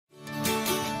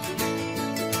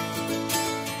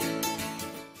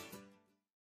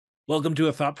Welcome to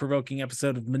a thought-provoking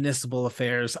episode of Municipal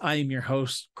Affairs. I am your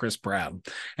host, Chris Brown.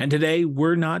 And today,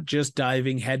 we're not just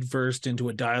diving headfirst into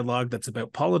a dialogue that's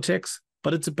about politics,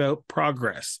 but it's about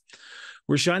progress.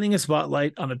 We're shining a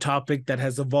spotlight on a topic that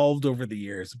has evolved over the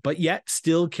years, but yet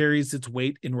still carries its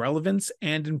weight in relevance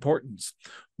and importance: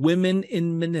 women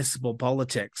in municipal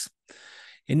politics.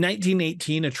 In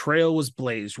 1918, a trail was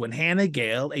blazed when Hannah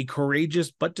Gale, a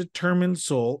courageous but determined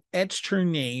soul, etched her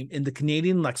name in the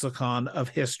Canadian Lexicon of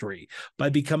history by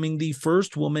becoming the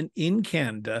first woman in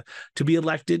Canada to be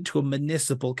elected to a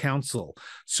municipal council,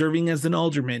 serving as an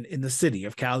alderman in the City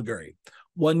of Calgary.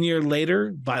 1 year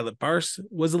later, Violet Barse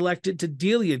was elected to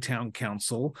Delia Town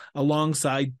Council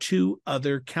alongside two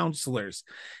other councillors.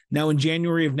 Now, in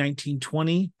January of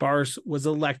 1920, Barse was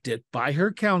elected by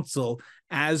her council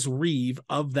as Reeve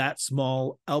of that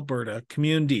small Alberta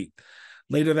community.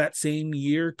 Later that same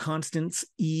year, Constance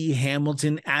E.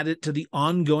 Hamilton added to the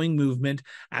ongoing movement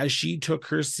as she took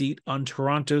her seat on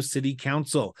Toronto City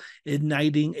Council,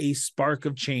 igniting a spark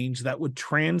of change that would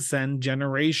transcend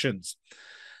generations.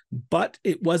 But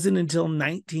it wasn't until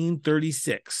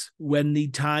 1936 when the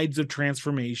tides of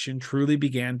transformation truly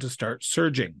began to start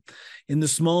surging. In the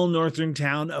small northern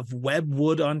town of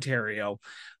Webwood, Ontario,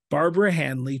 Barbara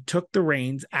Hanley took the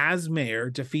reins as mayor,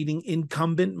 defeating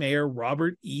incumbent mayor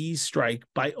Robert E. Strike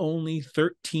by only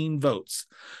 13 votes,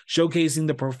 showcasing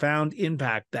the profound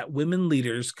impact that women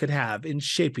leaders could have in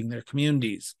shaping their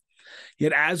communities.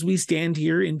 Yet as we stand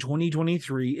here in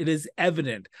 2023, it is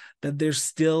evident that there's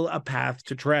still a path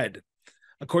to tread.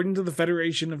 According to the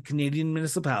Federation of Canadian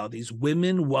Municipalities,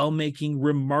 women, while making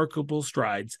remarkable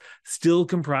strides, still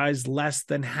comprise less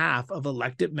than half of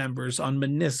elected members on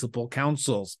municipal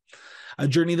councils. A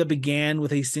journey that began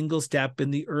with a single step in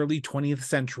the early 20th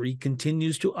century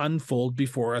continues to unfold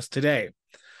before us today.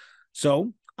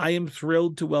 So, I am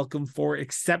thrilled to welcome four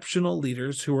exceptional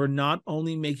leaders who are not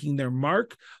only making their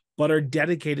mark, but are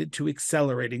dedicated to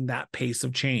accelerating that pace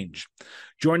of change.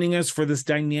 Joining us for this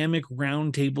dynamic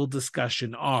roundtable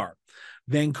discussion are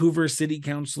Vancouver City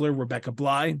Councillor Rebecca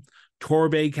Bly,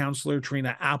 Torbay Councillor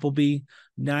Trina Appleby,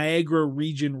 Niagara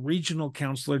Regional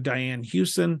Councillor Diane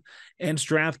Hewson, and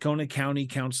Strathcona County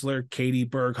Councillor Katie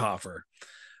Berghofer.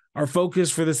 Our focus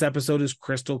for this episode is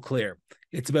crystal clear.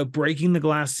 It's about breaking the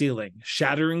glass ceiling,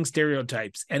 shattering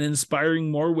stereotypes, and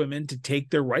inspiring more women to take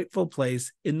their rightful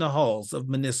place in the halls of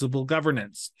municipal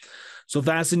governance. So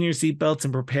fasten your seatbelts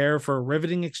and prepare for a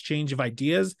riveting exchange of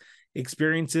ideas,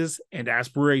 experiences, and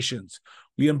aspirations.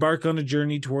 We embark on a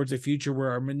journey towards a future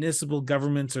where our municipal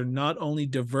governments are not only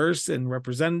diverse and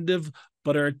representative,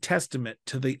 but are a testament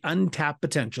to the untapped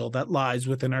potential that lies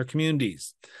within our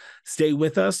communities. Stay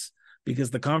with us,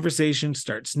 because the conversation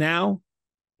starts now.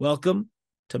 Welcome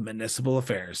to Municipal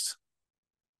Affairs.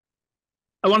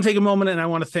 I want to take a moment and I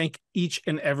want to thank each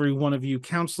and every one of you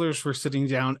councillors for sitting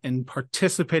down and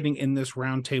participating in this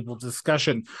roundtable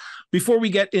discussion. Before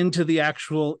we get into the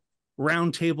actual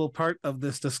roundtable part of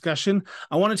this discussion,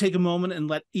 I want to take a moment and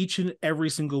let each and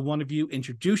every single one of you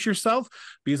introduce yourself,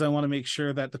 because I want to make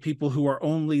sure that the people who are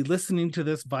only listening to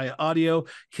this via audio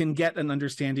can get an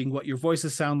understanding what your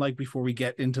voices sound like before we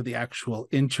get into the actual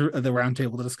the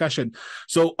roundtable discussion.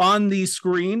 So on the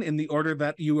screen, in the order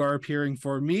that you are appearing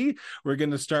for me, we're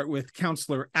going to start with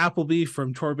Councillor Appleby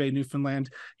from Torbay, Newfoundland.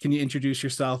 Can you introduce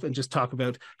yourself and just talk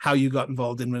about how you got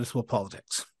involved in municipal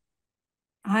politics?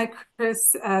 Hi,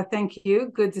 Chris. Thank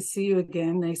you. Good to see you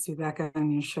again. Nice to be back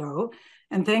on your show.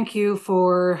 And thank you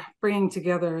for bringing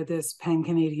together this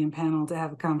pan-Canadian panel to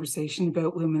have a conversation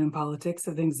about women in politics.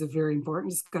 I think it's a very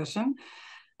important discussion.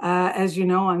 As you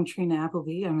know, I'm Trina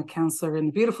Appleby. I'm a councillor in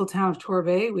the beautiful town of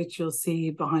Torbay, which you'll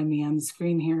see behind me on the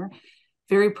screen here.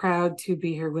 Very proud to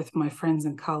be here with my friends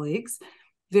and colleagues.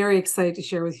 Very excited to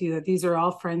share with you that these are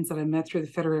all friends that I met through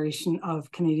the Federation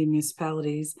of Canadian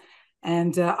Municipalities.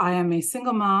 And I am a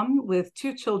single mom with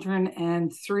 2 children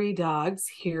and 3 dogs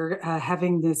here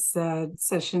having this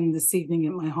session this evening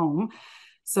at my home.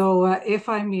 So if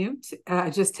I mute,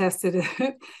 I just tested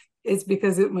it. It's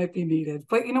because it might be needed.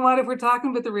 But you know what? If we're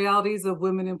talking about the realities of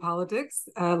women in politics,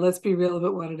 let's be real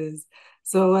about what it is.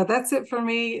 So that's it for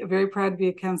me. Very proud to be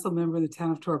a council member in the town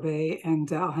of Torbay,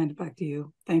 and I'll hand it back to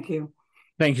you. Thank you.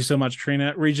 Thank you so much,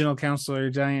 Trina. Regional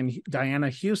Councillor Diana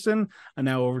Hewson, and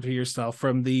now over to yourself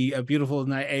from the beautiful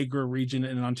Niagara region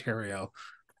in Ontario.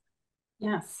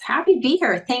 Yes, happy to be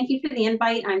here. Thank you for the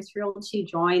invite. I'm thrilled to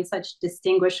join such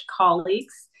distinguished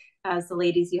colleagues as the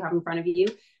ladies you have in front of you.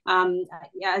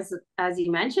 As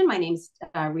you mentioned, my name's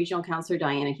Regional Councillor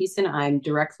Diana Houston. I'm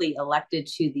directly elected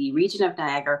to the region of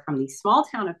Niagara from the small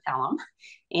town of Pelham.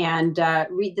 And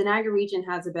the Niagara region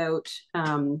has about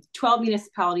 12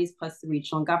 municipalities plus the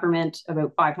regional government,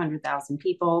 about 500,000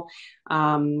 people.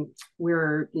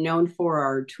 We're known for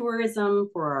our tourism,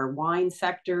 for our wine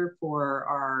sector, for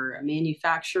our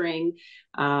manufacturing.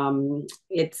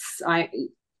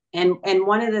 And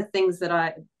one of the things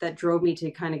that drove me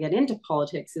to kind of get into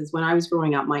politics is when I was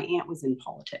growing up, my aunt was in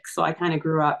politics. So I kind of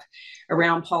grew up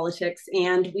around politics,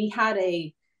 and we had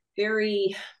a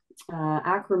very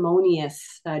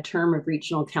acrimonious term of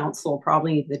regional council,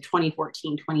 probably the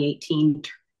 2014-2018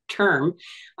 term.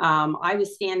 I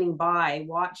was standing by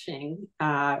watching.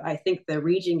 I think the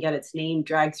region get its name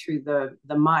dragged through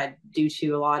the mud due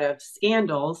to a lot of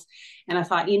scandals. And I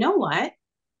thought, you know what?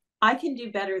 I can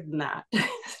do better than that.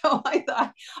 So I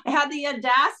thought I had the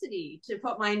audacity to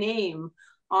put my name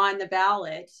on the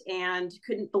ballot, and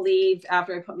couldn't believe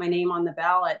after I put my name on the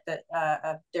ballot that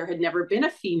there had never been a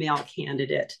female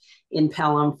candidate in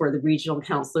Pelham for the regional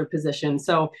councillor position.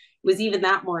 So it was even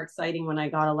that more exciting when I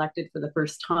got elected for the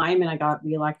first time, and I got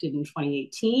reelected in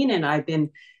 2018. And I've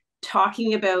been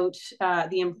talking about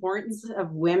the importance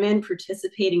of women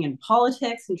participating in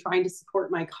politics and trying to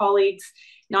support my colleagues,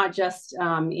 not just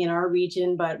in our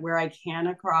region, but where I can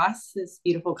across this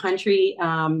beautiful country.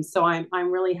 So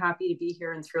I'm really happy to be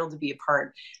here and thrilled to be a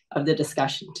part of the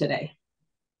discussion today.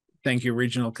 Thank you,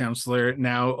 Regional Councillor.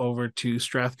 Now over to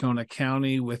Strathcona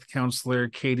County with Councillor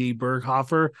Katie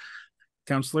Berghofer.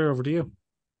 Councillor, over to you.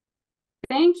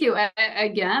 Thank you.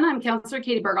 Again, I'm Councillor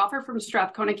Katie Berghofer from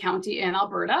Strathcona County in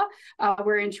Alberta.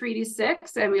 We're in Treaty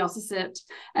 6, and we also sit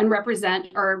and represent,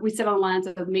 or we sit on lands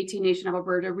of the Métis Nation of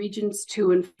Alberta, Regions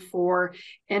 2 and 4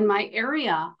 in my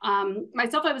area.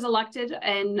 Myself, I was elected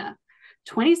in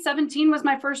 2017 was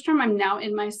my first term. I'm now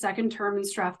in my second term in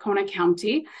Strathcona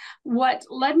County. What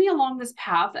led me along this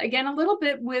path, again, a little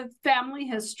bit with family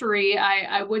history,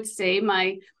 I would say.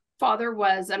 My father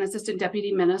was an assistant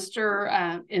deputy minister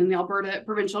in the Alberta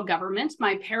provincial government.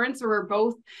 My parents were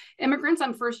both immigrants.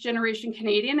 I'm first generation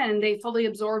Canadian, and they fully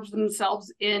absorbed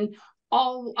themselves in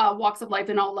all walks of life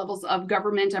and all levels of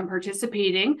government and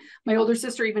participating. My older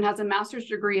sister even has a master's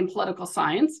degree in political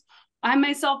science. I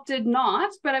myself did not,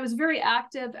 but I was very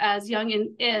active as young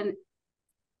in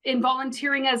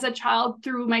volunteering as a child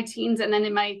through my teens, and then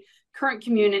in my current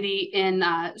community in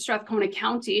Strathcona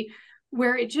County,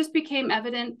 where it just became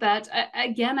evident that,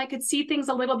 again, I could see things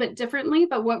a little bit differently.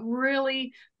 But what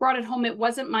really brought it home, it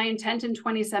wasn't my intent in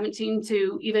 2017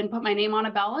 to even put my name on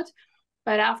a ballot.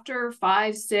 But after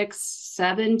 5, 6,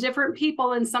 7 different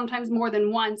people, and sometimes more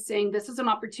than one, saying this is an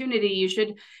opportunity, you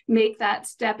should make that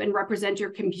step and represent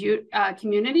your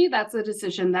community, that's a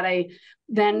decision that I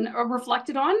then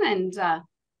reflected on and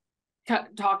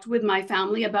talked with my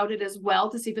family about it as well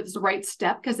to see if it was the right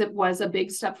step, because it was a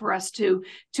big step for us to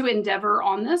endeavor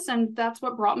on this, and that's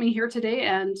what brought me here today.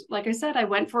 And like I said, I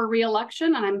went for a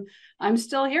re-election, and I'm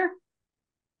still here.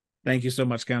 Thank you so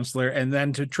much, Councillor. And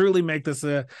then to truly make this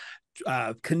a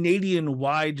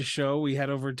Canadian-wide show, we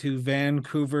head over to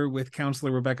Vancouver with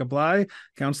Councillor Rebecca Bly.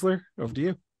 Councillor, over to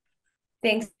you.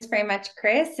 Thanks very much,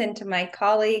 Chris, and to my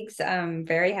colleagues. I'm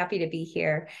very happy to be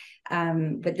here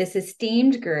with this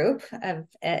esteemed group of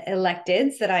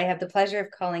electeds that I have the pleasure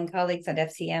of calling colleagues at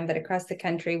FCM, but across the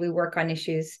country, we work on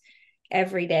issues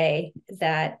every day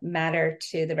that matter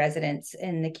to the residents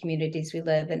in the communities we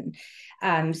live in.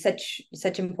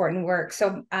 Such important work.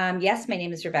 So yes, my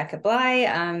name is Rebecca Bly,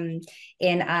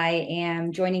 and I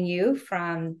am joining you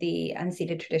from the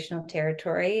unceded traditional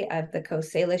territory of the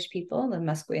Coast Salish people, the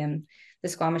Musqueam, the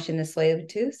Squamish, and the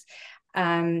Tsleil-Wautuths.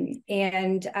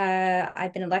 And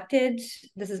I've been elected.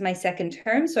 This is my second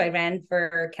term. So I ran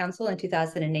for council in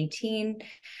 2018.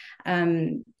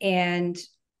 And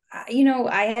you know,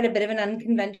 I had a bit of an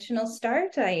unconventional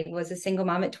start. I was a single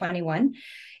mom at 21,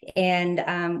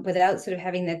 and without sort of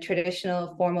having the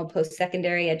traditional formal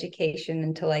post-secondary education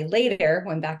until I later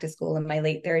went back to school in my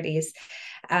late 30s,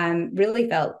 really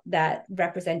felt that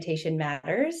representation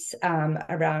matters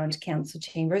around council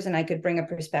chambers, and I could bring a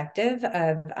perspective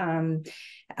of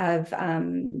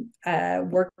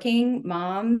working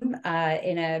mom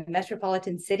in a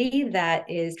metropolitan city that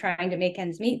is trying to make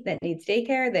ends meet, that needs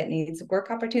daycare, that needs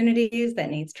work opportunities,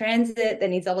 that needs transit, that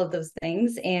needs all of those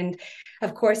things. And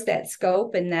of course, that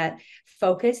scope and that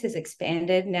focus has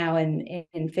expanded now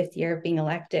in fifth year of being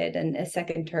elected and a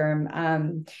second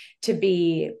term to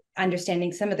be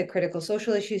understanding some of the critical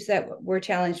social issues that we're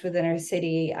challenged with in our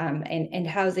city, and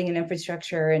housing and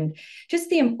infrastructure, and just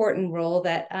the important role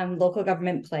that local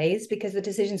government plays, because the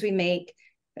decisions we make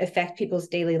affect people's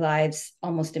daily lives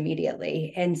almost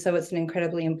immediately. And so it's an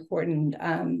incredibly important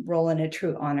role and a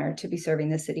true honor to be serving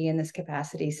the city in this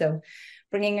capacity. So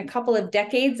bringing a couple of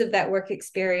decades of that work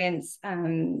experience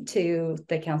to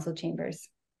the council chambers.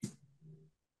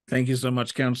 Thank you so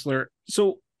much, Councillor.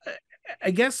 So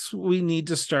I guess we need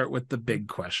to start with the big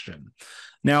question.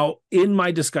 Now, in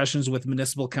my discussions with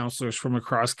municipal councillors from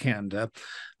across Canada,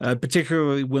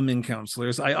 particularly women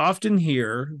councillors, I often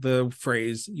hear the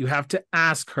phrase, you have to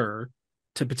ask her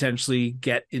to potentially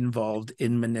get involved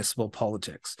in municipal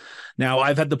politics. Now,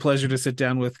 I've had the pleasure to sit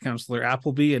down with Councillor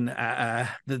Appleby, and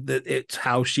it's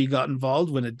how she got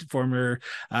involved when a former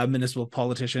municipal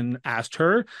politician asked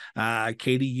her.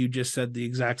 Katie, you just said the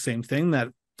exact same thing, that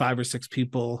 5 or 6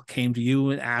 people came to you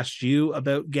and asked you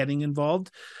about getting involved.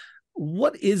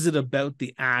 What is it about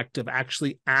the act of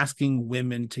actually asking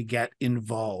women to get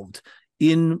involved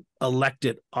in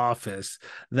elected office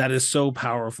that is so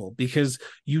powerful? Because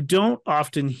you don't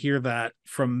often hear that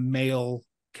from male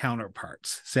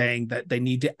counterparts, saying that they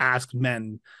need to ask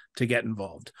men to get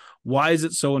involved. Why is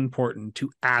it so important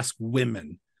to ask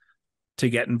women to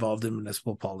get involved in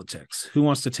municipal politics? Who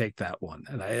wants to take that one?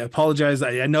 And I apologize.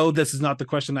 I know this is not the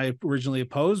question I originally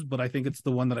posed, but I think it's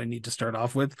the one that I need to start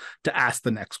off with to ask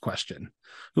the next question.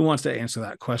 Who wants to answer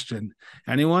that question?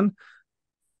 Anyone?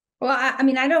 Well, I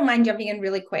mean, I don't mind jumping in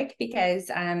really quick because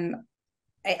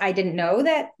I didn't know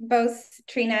that both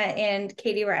Trina and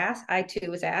Katie were asked. I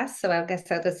too was asked. So I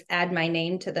guess I'll just add my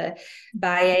name to the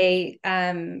by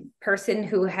a person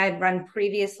who had run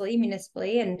previously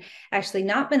municipally and actually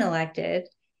not been elected,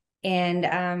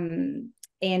 and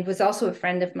was also a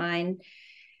friend of mine.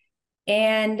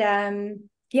 And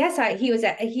yes,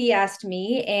 he asked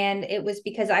me, and it was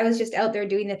because I was just out there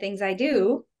doing the things I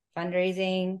do: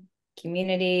 fundraising,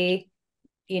 community,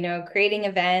 creating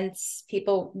events,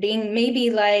 people being maybe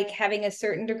like having a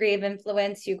certain degree of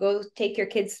influence. You go take your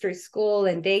kids through school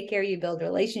and daycare, you build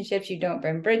relationships, you don't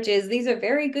burn bridges. These are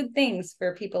very good things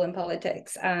for people in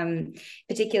politics,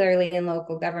 particularly in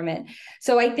local government.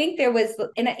 So I think there was,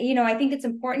 and I think it's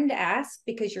important to ask,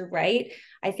 because you're right.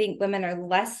 I think women are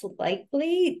less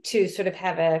likely to sort of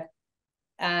have a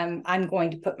I'm going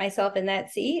to put myself in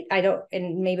that seat.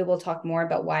 And maybe we'll talk more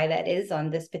about why that is on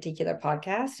this particular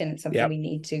podcast, and it's something we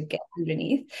need to get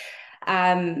underneath.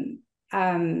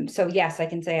 So yes, I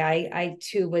can say I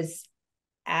too was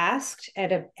asked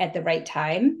at the right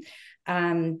time,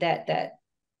 that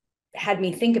had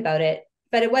me think about it,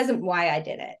 but it wasn't why I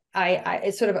did it.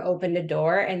 It sort of opened a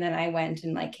door, and then I went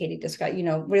and, like Katie described,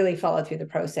 really followed through the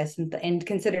process and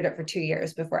considered it for 2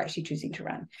 years before actually choosing to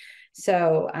run.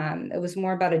 So it was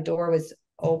more about a door was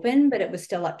open, but it was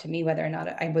still up to me whether or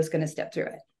not I was going to step through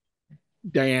it.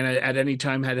 Diana, at any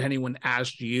time, had anyone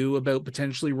asked you about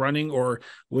potentially running, or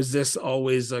was this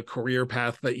always a career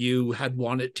path that you had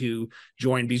wanted to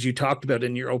join? Because you talked about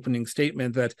in your opening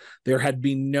statement that there had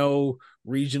been no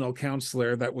regional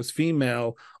councillor that was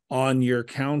female on your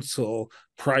council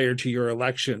prior to your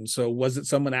election. So was it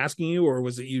someone asking you, or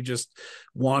was it you just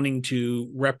wanting to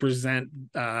represent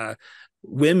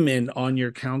women on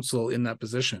your council in that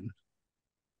position?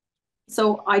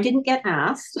 So I didn't get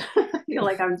asked. I feel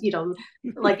like I'm,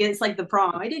 like it's like the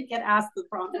prom. I didn't get asked the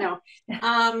prom. No,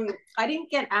 I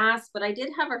didn't get asked, but I did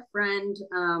have a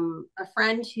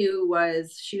friend who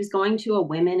she was going to a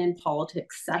women in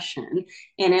politics session,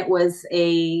 and it was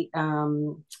a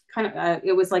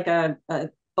it was like a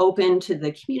open to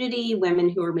the community, women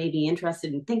who were maybe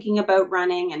interested in thinking about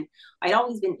running. And I'd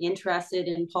always been interested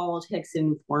in politics,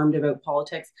 informed about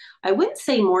politics. I wouldn't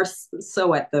say more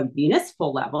so at the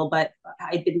municipal level, but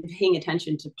I'd been paying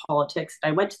attention to politics.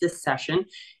 I went to this session,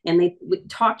 and we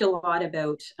talked a lot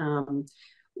about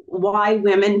why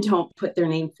women don't put their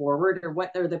name forward, or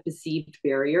what are the perceived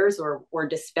barriers, or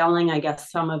dispelling, I guess,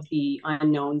 some of the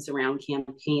unknowns around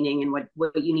campaigning and what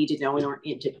you need to know in order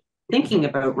to thinking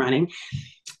about running.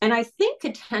 And I think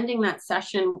attending that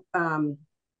session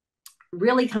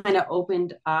really kind of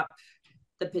opened up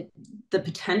the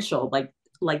potential,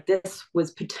 like this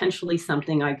was potentially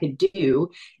something I could do.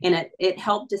 And it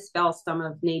helped dispel some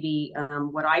of maybe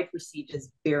what I perceived as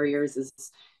barriers as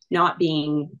not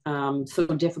being so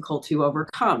difficult to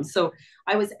overcome. So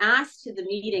I was asked to the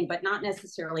meeting, but not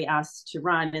necessarily asked to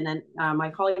run. And then my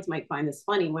colleagues might find this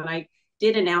funny. When I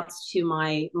did announce to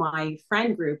my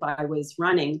friend group I was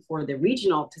running for the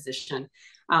regional position,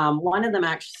 one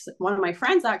of my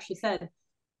friends actually said,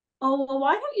 "Oh, well,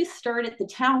 why don't you start at the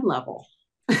town level?"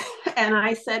 And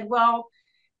I said, "Well,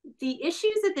 the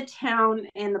issues at the town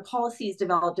and the policies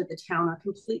developed at the town are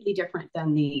completely different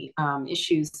than the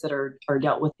issues that are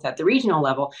dealt with at the regional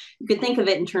level. You could think of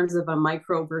it in terms of a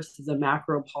micro versus a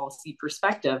macro policy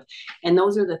perspective. And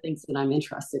those are the things that I'm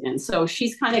interested in. So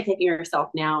she's kind of kicking herself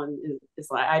now, and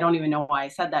it's like, I don't even know why I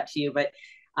said that to you, but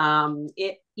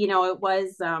it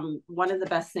was one of the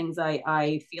best things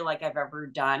I feel like I've ever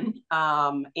done.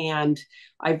 And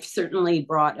I've certainly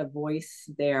brought a voice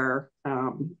there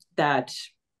that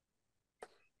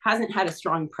hasn't had a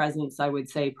strong presence, I would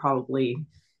say, probably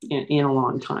in a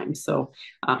long time. So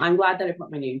I'm glad that I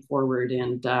put my name forward,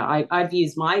 and I've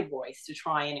used my voice to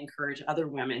try and encourage other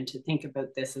women to think about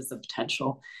this as a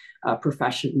potential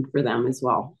profession for them as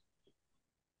well.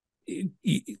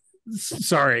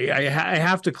 Sorry, I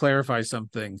have to clarify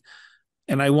something,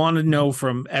 and I want to know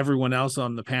from everyone else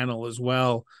on the panel as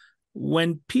well.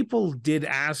 When people did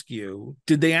ask you,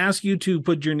 did they ask you to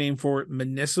put your name forward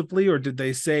municipally, or did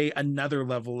they say another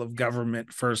level of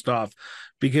government first off?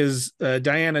 Because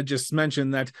Diana just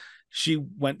mentioned that she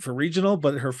went for regional,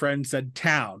 but her friend said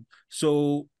town.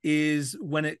 So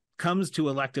when it comes to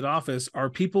elected office, are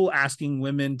people asking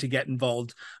women to get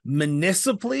involved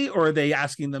municipally, or are they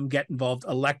asking them get involved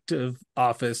elective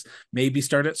office, maybe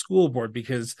start at school board?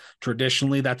 Because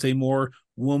traditionally that's a more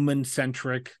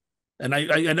woman-centric. And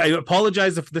I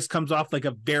apologize if this comes off like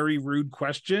a very rude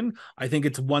question. I think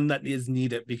it's one that is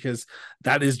needed, because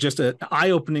that is just an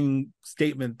eye-opening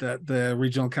statement that the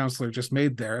regional councillor just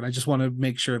made there. And I just want to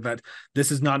make sure that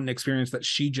this is not an experience that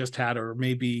she just had, or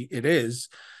maybe it is.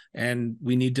 And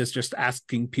we need to just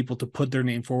asking people to put their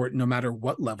name forward, no matter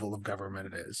what level of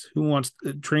government it is. Who wants,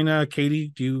 Trina, Katie,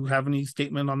 do you have any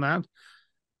statement on that?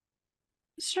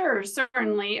 Sure,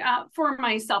 certainly. For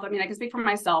myself, I mean, I can speak for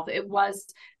myself. It was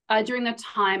during the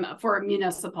time for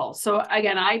municipal. So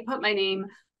again, I put my name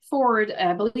forward,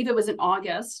 I believe it was in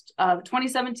August of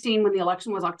 2017, when the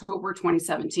election was October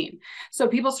 2017. So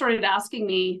people started asking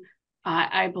me,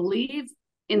 I believe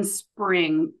in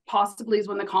spring, possibly is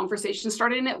when the conversation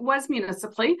started, and it was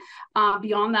municipally.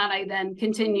 Beyond that, I then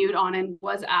continued on and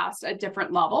was asked at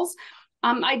different levels.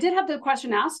 I did have the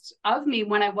question asked of me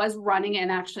when I was running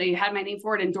and actually had my name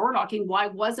forward in door knocking, why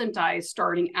wasn't I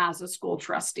starting as a school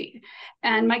trustee?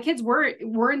 And my kids were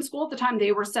in school at the time.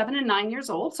 They were 7 and 9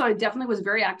 years old. So I definitely was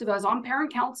very active. I was on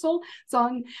parent council, so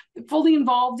I'm fully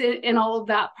involved in all of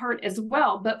that part as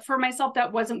well. But for myself,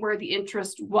 that wasn't where the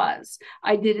interest was.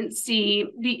 I didn't see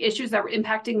the issues that were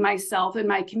impacting myself and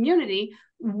my community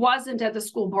wasn't at the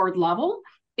school board level.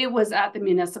 It was at the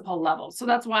municipal level. So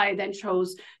that's why I then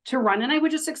chose to run. And I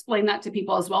would just explain that to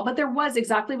people as well. But there was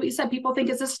exactly what you said. People think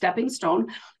it's a stepping stone.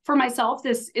 For myself,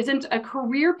 this isn't a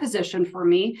career position for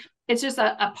me. It's just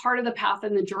a part of the path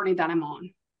and the journey that I'm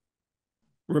on.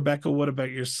 Rebecca, what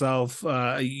about yourself?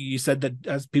 You said that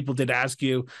as people did ask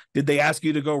you, did they ask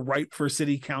you to go right for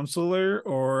city councillor,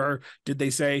 or did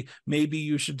they say maybe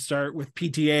you should start with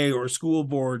PTA or school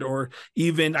board, or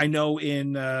even, I know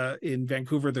in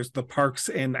Vancouver there's the parks,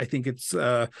 and I think it's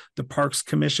the Parks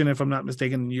Commission, if I'm not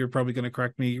mistaken. You're probably going to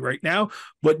correct me right now,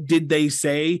 but did they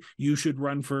say you should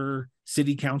run for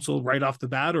city council right off the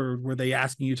bat, or were they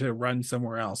asking you to run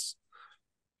somewhere else?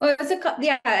 Well,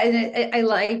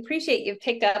 and I appreciate you've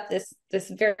picked up this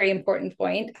very important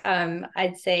point.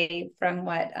 I'd say from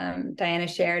what Diana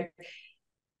shared,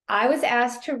 I was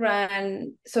asked to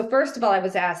run. So first of all, it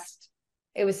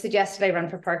was suggested I run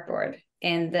for park board.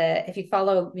 And if you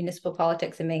follow municipal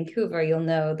politics in Vancouver, you'll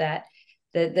know that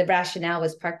the rationale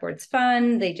was park board's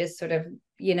fun. They just sort of,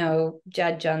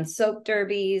 judge on soap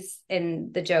derbies.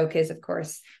 And the joke is, of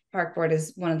course, park board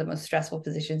is one of the most stressful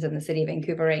positions in the city of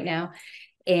Vancouver right now.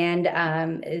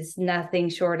 And is nothing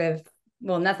short of,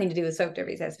 nothing to do with soap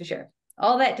derbies, that's for sure.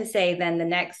 All that to say, then the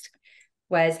next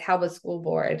was, how was school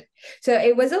board? So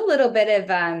it was a little bit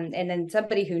of, and then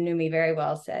somebody who knew me very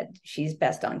well said she's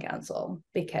best on council,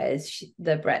 because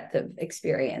the breadth of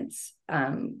experience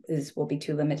will be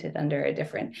too limited under a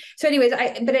different. So anyways,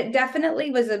 but it definitely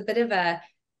was a bit of a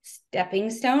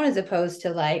stepping stone, as opposed to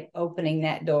like opening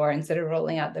that door and sort of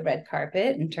rolling out the red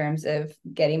carpet in terms of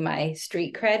getting my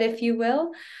street cred, if you will.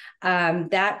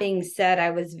 That being said, I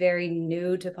was very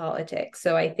new to politics.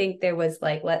 So I think there was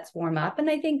like, let's warm up. And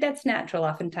I think that's natural.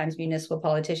 Oftentimes municipal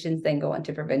politicians then go on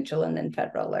to provincial and then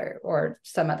federal or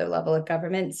some other level of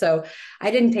government. So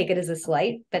I didn't take it as a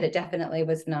slight, but it definitely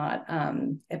was not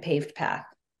a paved path.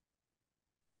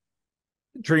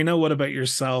 Trina, what about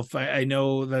yourself? I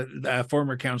know that a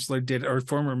former councillor did, or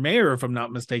former mayor, if I'm not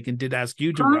mistaken, did ask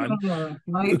you to run.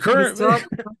 Current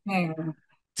mayor.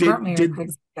 current mayor,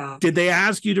 Craig Scott. Did they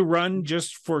ask you to run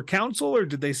just for council, or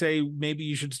did they say maybe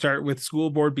you should start with school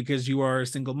board because you are a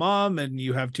single mom and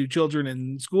you have 2 children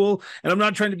in school? And I'm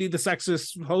not trying to be the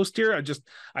sexist host here.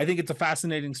 I think it's a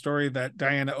fascinating story that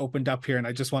Diana opened up here, and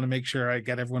I just want to make sure I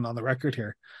get everyone on the record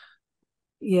here.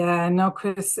 Yeah, no,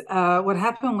 Chris, what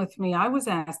happened with me, I was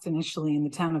asked initially in the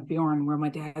town of Bjorn, where my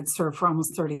dad served for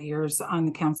almost 30 years on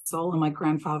the council, and my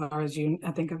grandfather, as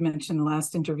I think I've mentioned in the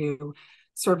last interview,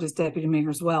 served as deputy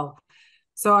mayor as well.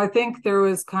 So I think there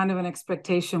was kind of an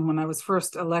expectation when I was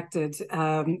first elected.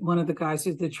 One of the guys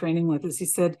who did the training with us, he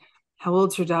said, "How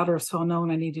old's your daughter? So I'll know when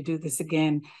I need to do this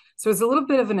again." So it's a little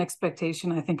bit of an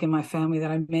expectation, I think, in my family that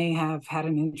I may have had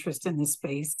an interest in this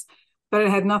space. But it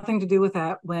had nothing to do with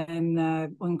that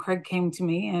when Craig came to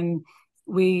me, and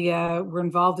we were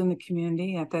involved in the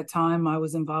community. At that time, I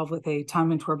was involved with a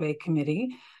Time and Torbay committee.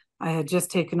 I had just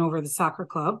taken over the soccer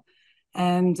club,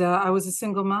 and I was a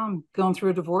single mom going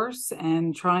through a divorce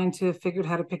and trying to figure out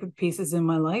how to pick up the pieces in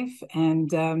my life. And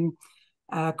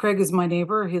Craig is my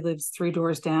neighbor. He lives 3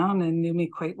 doors down and knew me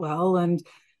quite well, and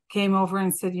came over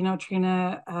and said, "You know,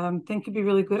 Trina, think you'd be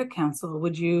really good at council.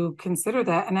 Would you consider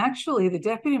that?" And actually, the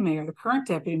deputy mayor, the current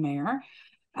deputy mayor,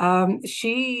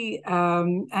 she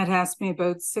had asked me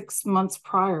about 6 months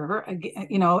prior,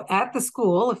 you know, at the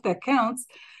school, if that counts.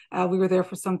 We were there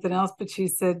for something else, but she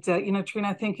said, "You know, Trina,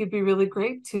 I think you'd be really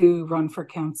great to run for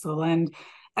council." And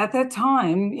at that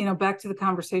time, you know, back to the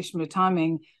conversation with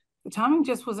timing, the timing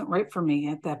just wasn't right for me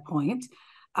at that point.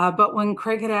 But when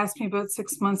Craig had asked me about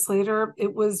 6 months later,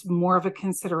 it was more of a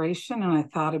consideration, and I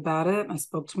thought about it, and I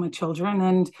spoke to my children,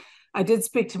 and I did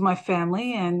speak to my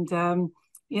family, and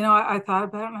you know, I thought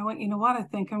about it, and I went, you know what, I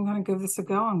think I'm going to give this a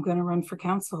go. I'm going to run for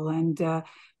council. And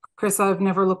Chris, I've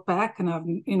never looked back, and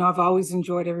I've always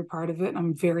enjoyed every part of it, and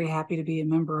I'm very happy to be a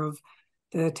member of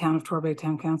the Town of Torbay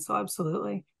Town Council.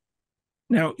 Absolutely.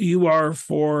 Now, you are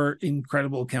 4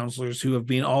 incredible councillors who have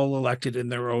been all elected in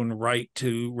their own right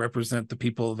to represent the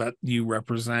people that you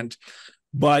represent.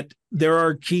 But there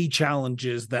are key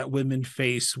challenges that women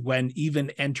face when even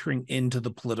entering into the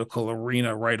political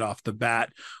arena right off the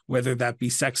bat, whether that be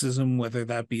sexism, whether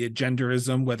that be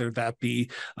agenderism, whether that be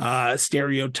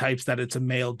stereotypes that it's a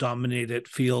male-dominated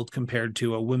field compared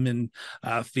to a women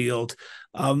field.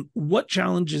 What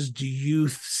challenges do you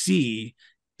see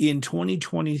in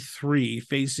 2023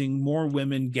 facing more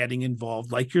women getting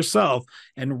involved like yourself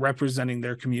and representing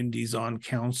their communities on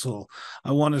council?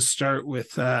 I want to start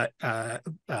with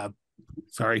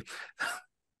sorry,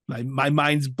 my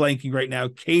mind's blanking right now,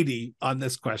 Katie, on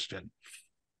this question.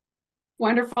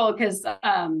 Wonderful, because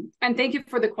and thank you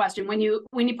for the question. When you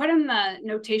put in the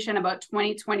notation about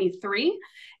 2023,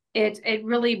 it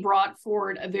really brought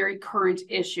forward a very current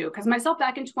issue, because myself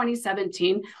back in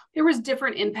 2017, there was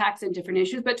different impacts and different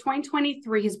issues, but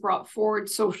 2023 has brought forward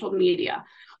social media,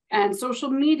 and social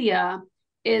media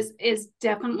is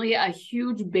definitely a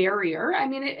huge barrier. I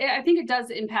mean, I think it does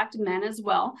impact men as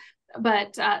well,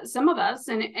 but some of us,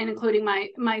 and including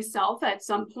myself at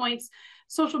some points,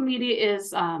 social media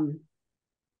is an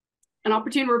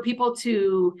opportunity for people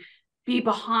to be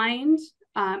behind,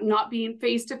 not being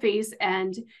face-to-face,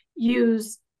 and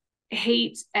use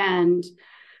hate and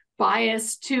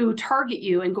bias to target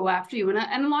you and go after you.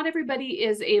 And not everybody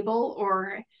is able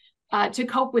or to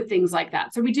cope with things like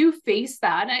that. So we do face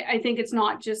that. I think it's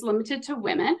not just limited to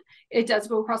women. It does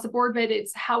go across the board, but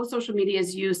it's how social media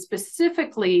is used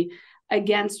specifically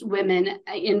against women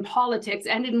in politics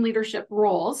and in leadership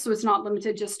roles. So it's not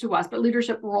limited just to us, but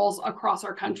leadership roles across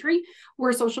our country,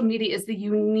 where social media is the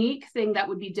unique thing that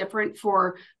would be different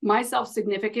for myself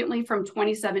significantly from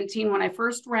 2017 when I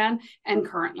first ran and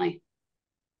currently.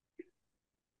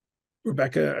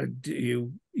 Rebecca, do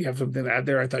you have something to add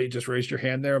there? I thought you just raised your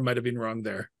hand there. I might have been wrong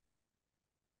there.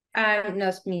 No,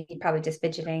 it's me probably just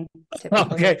fidgeting.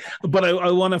 Okay, but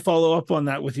I want to follow up on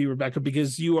that with you, Rebecca,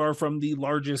 because you are from the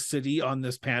largest city on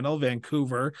this panel,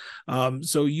 Vancouver.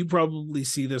 So you probably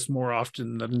see this more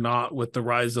often than not with the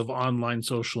rise of online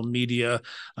social media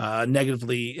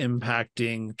negatively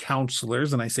impacting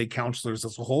councillors. And I say councillors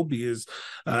as a whole because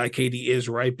Katie is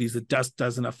right, because it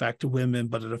doesn't affect women,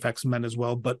 but it affects men as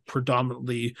well. But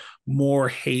predominantly more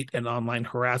hate and online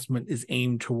harassment is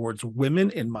aimed towards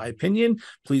women, in my opinion.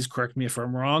 Please correct me if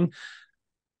I'm wrong.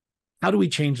 How do we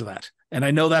change that? And I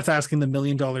know that's asking the $1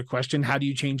 million question. How do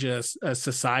you change a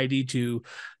society to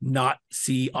not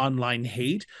see online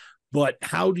hate? But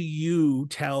how do you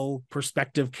tell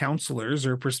prospective councillors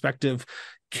or prospective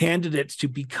candidates to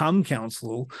become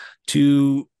council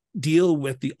to deal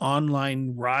with the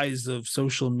online rise of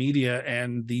social media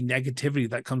and the negativity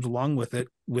that comes along with it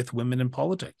with women in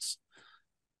politics?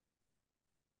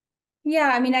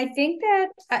 Yeah, I mean, I think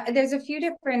that there's a few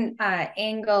different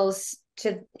angles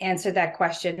to answer that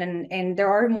question, and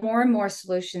there are more and more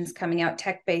solutions coming out,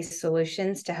 tech-based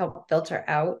solutions to help filter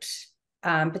out,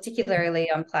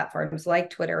 particularly on platforms like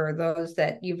Twitter, or those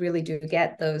that you really do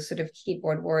get those sort of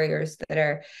keyboard warriors that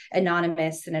are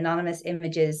anonymous, and anonymous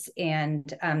images, and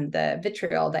the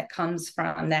vitriol that comes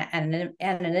from that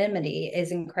anonymity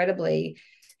is incredibly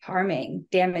harming,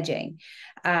 damaging.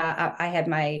 I had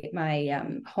my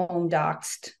home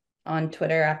doxed on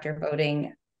Twitter after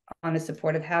voting on a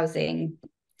supportive housing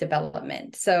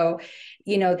development. So,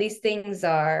 these things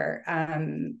are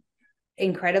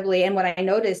incredibly, and what I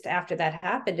noticed after that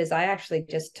happened is I actually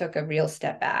just took a real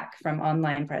step back from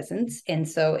online presence. And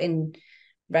so in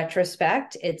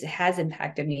retrospect, it has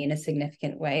impacted me in a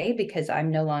significant way, because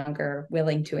I'm no longer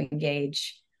willing to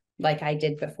engage like I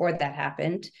did before that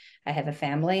happened. I have a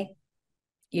family,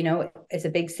 it's a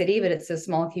big city, but it's a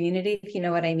small community, if you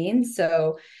know what I mean.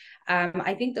 So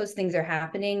I think those things are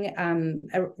happening.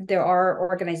 There are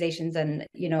organizations, and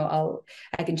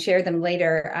I can share them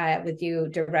later with you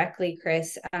directly,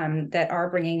 Chris, that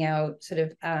are bringing out sort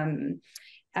of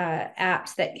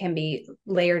apps that can be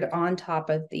layered on top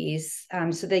of these,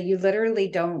 so that you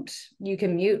literally you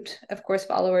can mute, of course,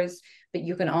 followers, but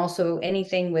you can also,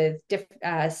 anything with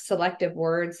selective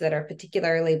words that are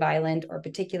particularly violent or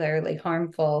particularly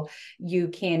harmful, you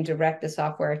can direct the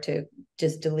software to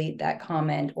just delete that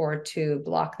comment or to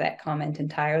block that comment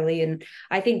entirely. And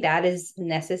I think that is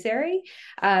necessary.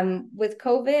 With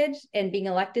COVID and being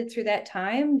elected through that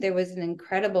time, there was an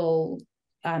incredible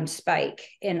spike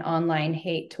in online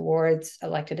hate towards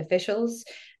elected officials,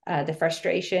 the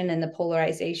frustration and the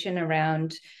polarization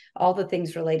around all the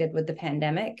things related with the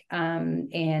pandemic,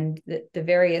 and the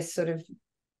various sort of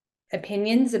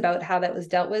opinions about how that was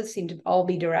dealt with seemed to all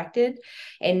be directed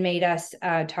and made us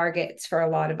targets for a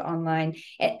lot of online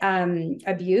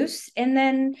abuse. And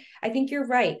then I think you're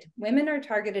right. Women are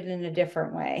targeted in a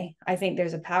different way. I think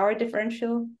there's a power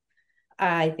differential.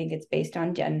 I think it's based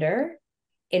on gender.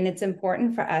 And it's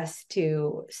important for us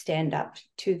to stand up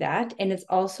to that. And it's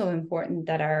also important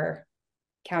that our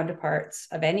counterparts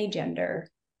of any gender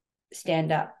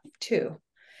stand up too.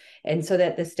 And so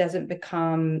that this doesn't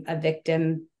become a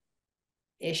victim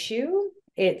issue.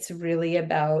 It's really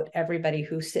about everybody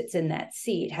who sits in that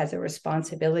seat has a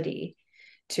responsibility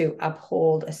to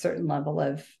uphold a certain level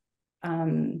of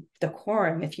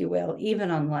decorum, if you will,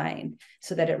 even online,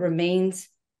 so that it remains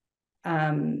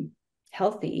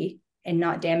healthy and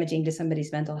not damaging to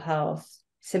somebody's mental health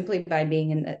simply by being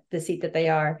in the seat that they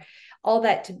are. All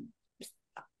that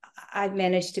I've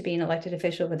managed to be an elected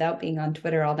official without being on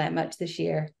Twitter all that much this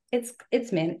year. It's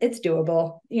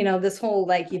doable. This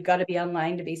whole, you've got to be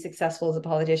online to be successful as a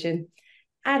politician.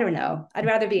 I don't know. I'd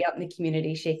rather be out in the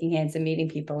community, shaking hands and meeting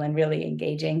people and really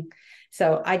engaging.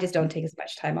 So I just don't take as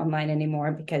much time online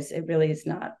anymore, because it really is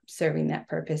not serving that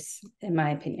purpose, in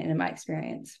my opinion, in my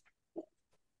experience.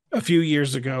 A few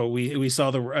years ago, we saw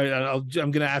I'm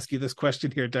going to ask you this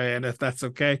question here, Diana, if that's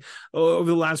okay. Over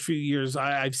the last few years,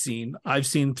 I've seen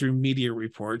through media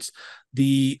reports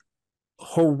the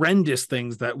horrendous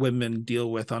things that women deal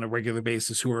with on a regular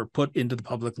basis, who are put into the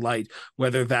public light,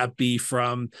 whether that be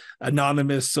from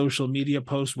anonymous social media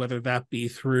posts, whether that be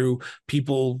through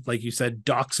people, like you said,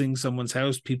 doxing someone's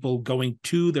house, people going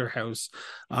to their house.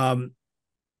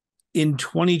 In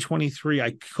 2023,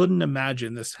 I couldn't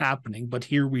imagine this happening, but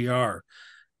here we are.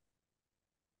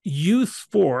 Youth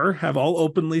 4 have all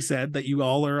openly said that you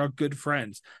all are good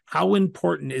friends. How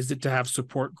important is it to have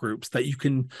support groups that you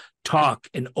can talk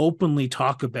and openly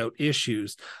talk about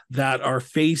issues that are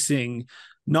facing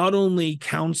not only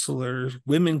counselors,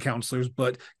 women counselors,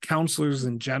 but counselors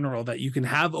in general, that you can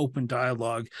have open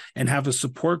dialogue and have a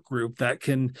support group that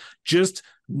can just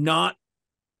not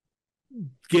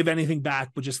give anything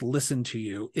back, but just listen to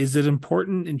you? Is it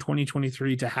important in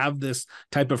 2023 to have this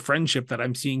type of friendship that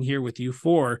I'm seeing here with you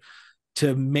 4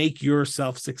 to make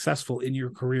yourself successful in your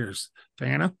careers?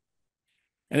 Diana?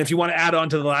 And if you want to add on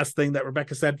to the last thing that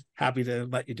Rebecca said, happy to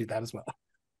let you do that as well.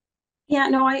 Yeah,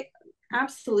 no,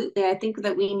 absolutely. I think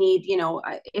that we need,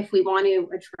 if we want to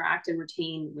attract and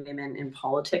retain women in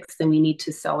politics, then we need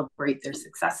to celebrate their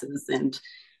successes. And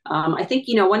I think,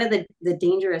 one of the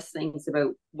dangerous things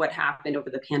about what happened over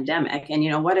the pandemic,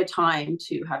 and, what a time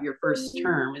to have your first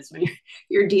term, is when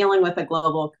you're dealing with a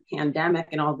global pandemic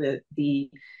and all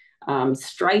the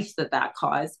strife that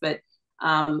caused. But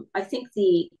I think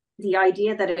the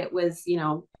idea that it was,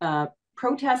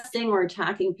 protesting or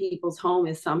attacking people's home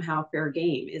is somehow fair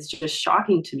game is just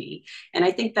shocking to me. And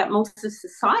I think that most of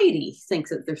society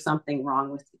thinks that there's something wrong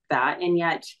with that. And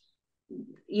yet,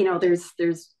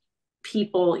 there's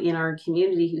people in our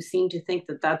community who seem to think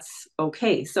that that's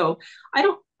okay. So I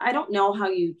don't know how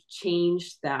you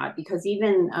change that, because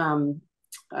even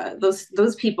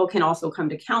those people can also come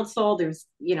to council. There's,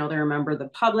 they're a member of the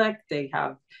public.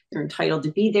 They're entitled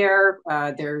to be there.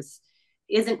 There's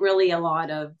isn't really a lot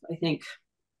of, I think,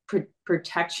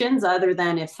 protections other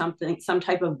than if some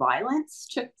type of violence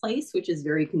took place, which is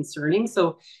very concerning.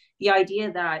 So the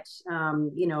idea that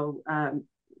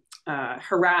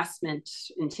harassment,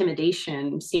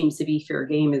 intimidation seems to be fair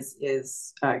game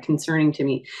is concerning to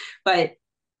me. But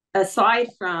aside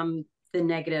from the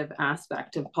negative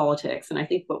aspect of politics, and I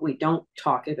think what we don't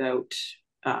talk about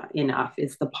enough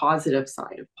is the positive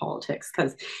side of politics.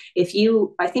 Because if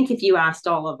you asked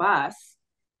all of us,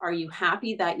 are you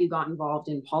happy that you got involved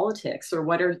in politics, or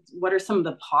what are some of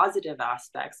the positive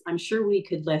aspects? I'm sure we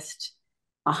could list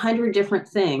 100 different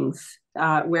things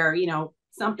where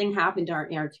something happened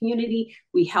in our community.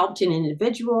 We helped an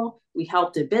individual, we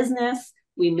helped a business,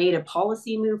 we made a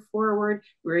policy move forward.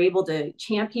 We're able to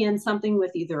champion something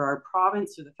with either our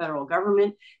province or the federal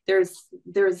government. There's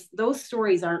those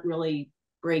stories aren't really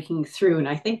breaking through, and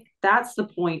I think that's the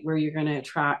point where you're going to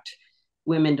attract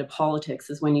women to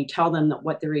politics, is when you tell them that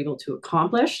what they're able to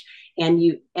accomplish, and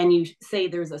you say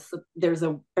there's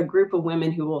a group of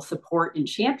women who will support and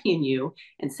champion you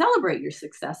and celebrate your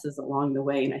successes along the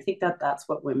way. And I think that's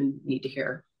what women need to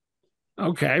hear.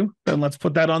 Okay, then let's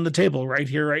put that on the table right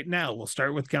here, right now. We'll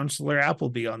start with Councillor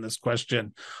Appleby on this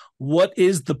question. What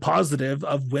is the positive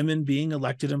of women being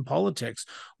elected in politics?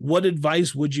 What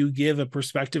advice would you give a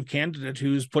prospective candidate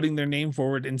who's putting their name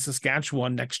forward in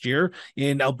Saskatchewan next year,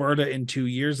 in Alberta in 2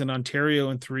 years, in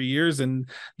Ontario in 3 years, and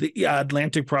the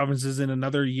Atlantic provinces in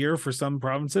another year for some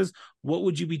provinces? What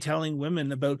would you be telling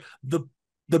women about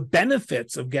the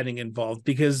benefits of getting involved?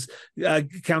 Because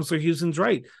Councillor Houston's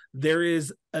right. There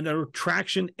is an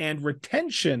attraction and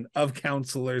retention of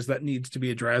councillors that needs to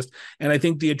be addressed. And I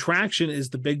think the attraction is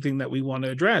the big thing that we want to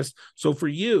address. So for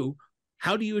you,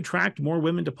 how do you attract more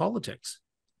women to politics?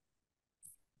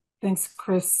 Thanks,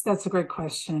 Chris. That's a great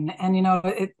question. And,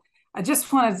 I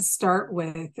just wanted to start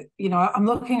with, I'm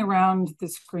looking around the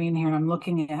screen here and I'm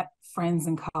looking at friends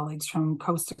and colleagues from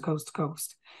coast to coast to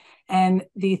coast. And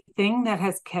the thing that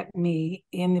has kept me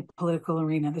in the political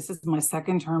arena, this is my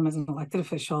second term as an elected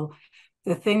official,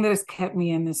 the thing that has kept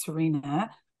me in this arena,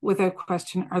 without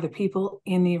question, are the people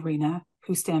in the arena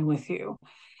who stand with you.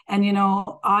 And,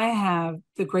 I have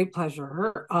the great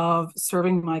pleasure of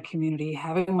serving my community,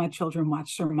 having my children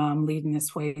watch their mom lead in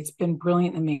this way. It's been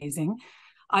brilliant and amazing.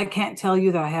 I can't tell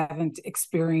you that I haven't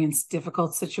experienced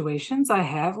difficult situations. I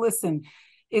have. Listen,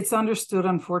 it's understood,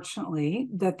 unfortunately,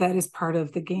 that is part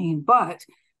of the game. But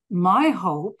my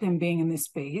hope in being in this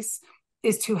space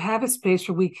is to have a space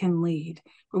where we can lead,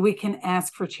 where we can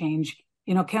ask for change.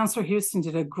 Councillor Houston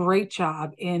did a great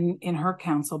job in her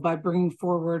council by bringing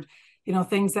forward,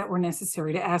 things that were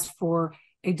necessary to ask for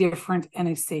a different and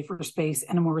a safer space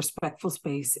and a more respectful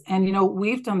space. And,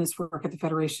 we've done this work at the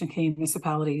Federation of Canadian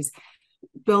Municipalities,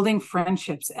 building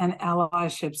friendships and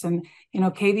allyships. And,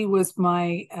 Katie was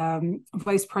my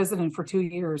vice president for 2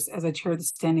 years as I chaired the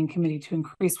standing committee to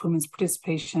increase women's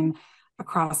participation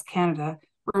across Canada.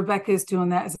 Rebecca is doing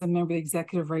that as a member of the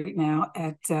executive right now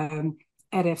at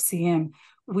FCM.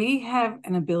 We have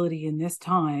an ability in this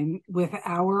time, with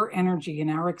our energy and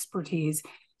our expertise,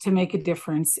 to make a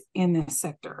difference in this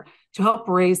sector, to help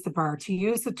raise the bar, to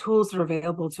use the tools that are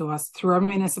available to us through our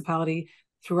municipality,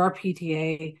 through our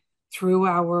PTA, through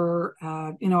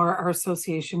our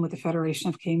association with the Federation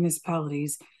of Canadian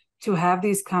Municipalities, to have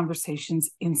these conversations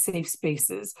in safe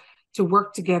spaces, to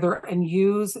work together and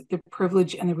use the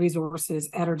privilege and the resources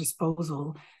at our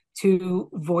disposal to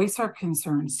voice our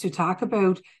concerns, to talk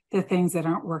about the things that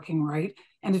aren't working right,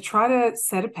 and to try to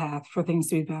set a path for things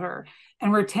to be better.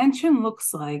 And retention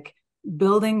looks like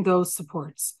building those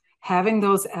supports, having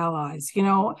those allies.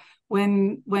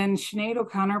 When Sinead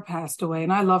O'Connor passed away,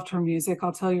 and I loved her music,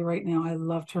 I'll tell you right now, I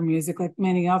loved her music like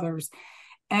many others.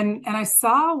 And I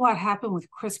saw what happened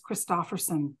with Chris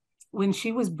Christopherson when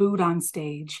she was booed on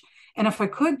stage. And if I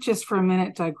could just for a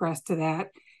minute digress to that,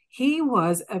 he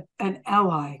was an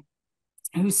ally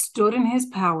who stood in his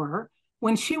power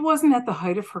when she wasn't at the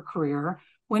height of her career,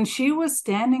 when she was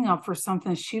standing up for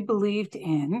something she believed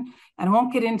in. And I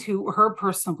won't get into her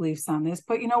personal beliefs on this,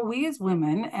 but we as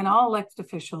women and all elected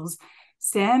officials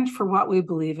stand for what we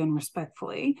believe in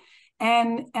respectfully.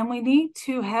 And we need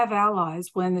to have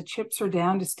allies when the chips are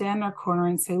down, to stand in our corner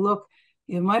and say, look,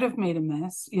 you might have made a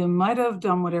mess, you might have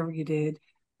done whatever you did,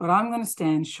 but I'm going to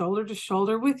stand shoulder to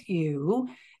shoulder with you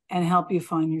and help you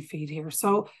find your feet here.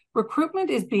 So recruitment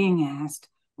is being asked.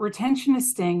 retention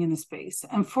is staying in the space.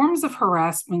 And forms of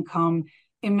harassment come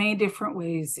in many different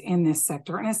ways in this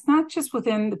sector. And it's not just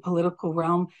within the political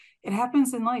realm. It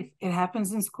happens in life. It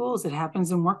happens in schools. It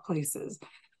happens in workplaces.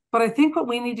 But I think what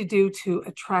we need to do to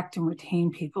attract and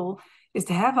retain people is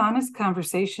to have honest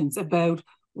conversations about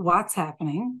what's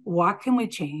happening, what can we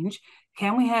change,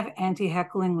 can we have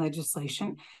anti-heckling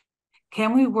legislation,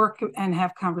 can we work and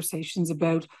have conversations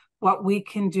about what we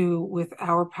can do with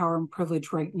our power and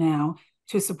privilege right now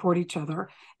to support each other.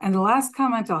 And the last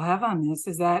comment I'll have on this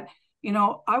is that, you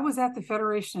know, I was at the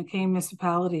Federation of Canadian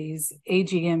Municipalities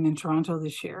AGM in Toronto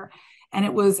this year, and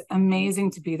it was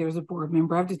amazing to be there as a board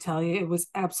member. I have to tell you, it was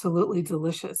absolutely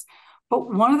delicious.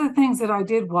 But one of the things that I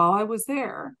did while I was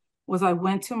there was I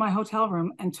went to my hotel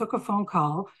room and took a phone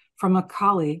call from a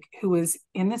colleague who was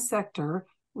in the sector,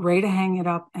 ready to hang it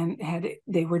up, and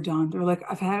they were done. They're like,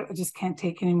 I just can't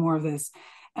take any more of this.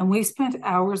 And we spent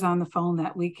hours on the phone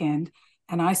that weekend,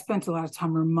 and I spent a lot of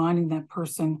time reminding that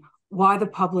person why the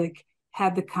public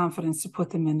had the confidence to put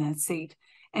them in that seat.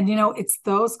 And, you know, it's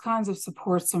those kinds of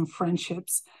supports and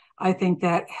friendships, I think,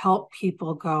 that help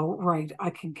people go, right, I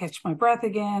can catch my breath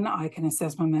again, I can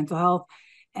assess my mental health,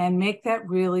 and make that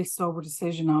really sober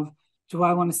decision of, do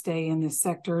I want to stay in this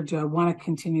sector? Do I want to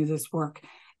continue this work?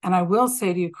 And I will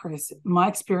say to you, Chris, my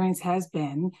experience has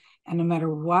been, and no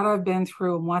matter what I've been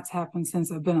through and what's happened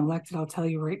since I've been elected, I'll tell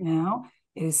you right now,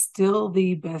 it is still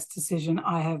the best decision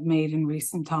I have made in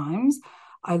recent times.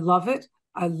 I love it.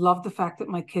 I love the fact that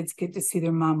my kids get to see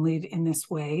their mom lead in this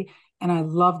way. And I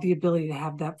love the ability to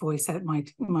have that voice at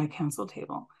my council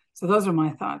table. So those are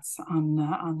my thoughts on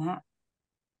that.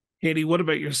 Katie, what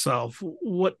about yourself?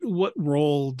 What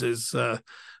role does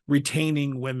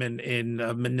retaining women in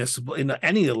municipal, in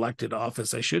any elected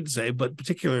office, I should say, but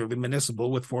particularly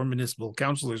municipal, with 4 municipal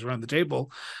councillors around the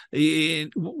table,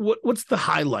 what's the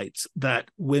highlights that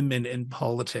women in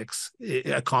politics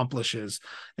accomplishes?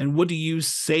 And what do you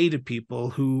say to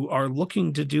people who are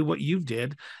looking to do what you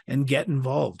did and get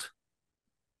involved?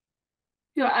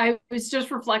 You know, I was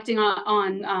just reflecting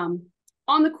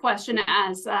on the question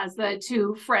as the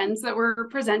two friends that were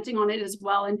presenting on it as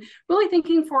well, and really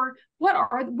thinking for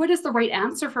what is the right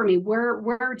answer for me?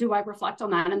 Where do I reflect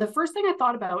on that? And the first thing I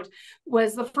thought about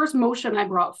was the first motion I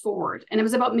brought forward, and it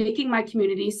was about making my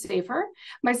community safer.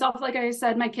 Myself, like I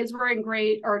said, my kids were in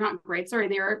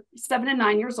they were 7 and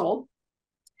 9 years old.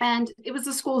 And it was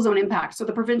the school zone impact. So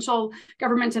the provincial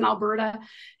government in Alberta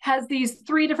has these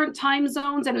 3 different time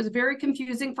zones, and it was very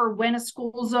confusing for when a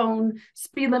school zone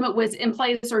speed limit was in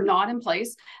place or not in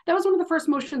place. That was one of the first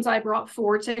motions I brought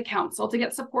forward to council to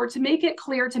get support, to make it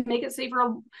clear, to make it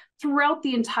safer throughout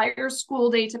the entire school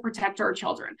day to protect our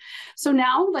children. So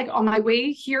now, like on my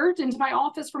way here into my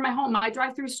office from my home, I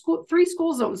drive through 3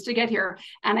 school zones to get here,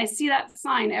 and I see that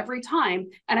sign every time.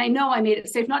 And I know I made it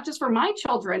safe, not just for my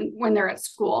children when they're at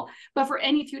school, but for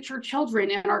any future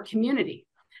children in our community.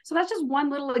 So that's just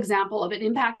one little example of an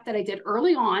impact that I did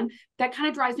early on that kind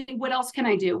of drives me, what else can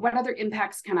I do? What other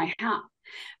impacts can I have?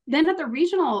 Then at the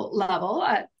regional level,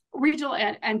 regional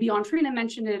and beyond, Trina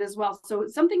mentioned it as well. So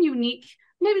something unique,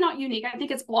 maybe not unique, I think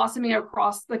it's blossoming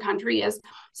across the country, is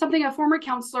something a former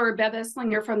councillor, Bev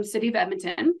Esslinger from the City of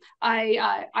Edmonton.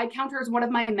 I count her as one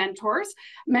of my mentor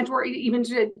even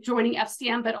to joining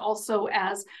FCM, but also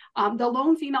as the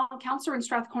lone female councillor in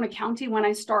Strathcona County when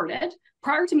I started.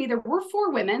 Prior to me, there were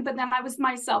 4 women, but then I was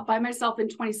by myself in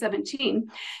 2017.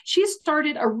 She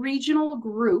started a regional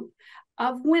group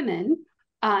of women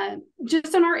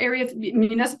just in our area of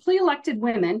municipally elected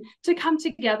women to come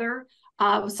together.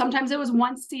 Sometimes it was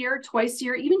once a year, twice a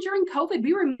year. Even during COVID,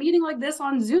 we were meeting like this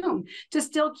on Zoom to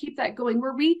still keep that going,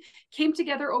 where we came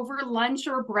together over lunch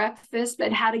or breakfast,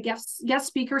 but had a guest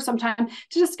speaker sometime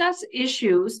to discuss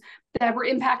issues that were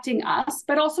impacting us,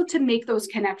 but also to make those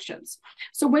connections.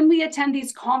 So when we attend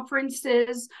these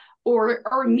conferences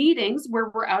or meetings where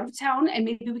we're out of town and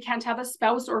maybe we can't have a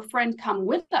spouse or friend come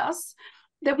with us,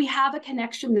 that we have a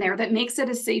connection there that makes it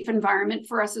a safe environment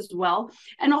for us as well,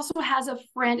 and also has a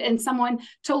friend and someone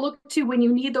to look to when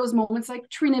you need those moments, like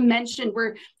Trina mentioned,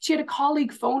 where she had a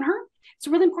colleague phone her. It's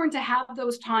really important to have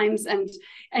those times. And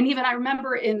even I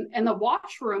remember in the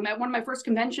washroom at one of my first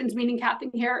conventions, meeting Kathy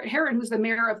Heron, who's the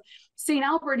mayor of St.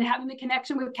 Albert, and having the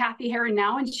connection with Kathy Heron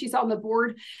now, and she's on the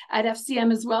board at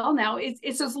FCM as well now.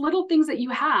 It's those little things that you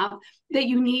have that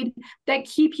you need that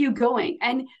keep you going,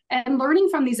 and learning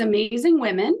from these amazing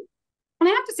women And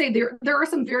I have to say, there are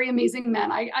some very amazing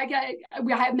men. I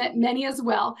have met many as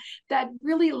well, that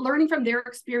really learning from their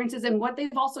experiences and what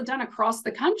they've also done across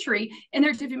the country in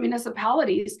their different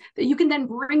municipalities, that you can then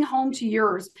bring home to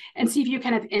yours and see if you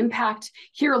can have impact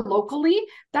here locally.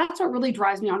 That's what really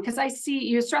drives me on, because I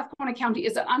see Strathcona County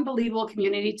is an unbelievable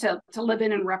community to live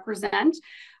in and represent.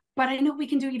 But I know we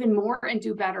can do even more and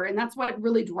do better. And that's what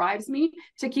really drives me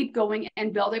to keep going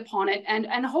and build upon it.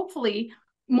 And hopefully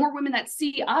more women that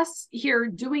see us here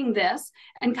doing this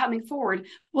and coming forward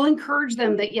will encourage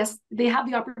them that, yes, they have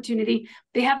the opportunity.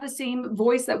 They have the same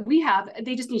voice that we have.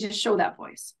 They just need to show that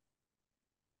voice.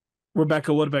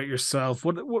 Rebecca, what about yourself?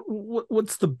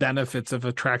 What's the benefits of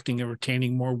attracting and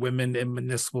retaining more women in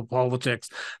municipal politics?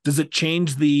 Does it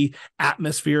change the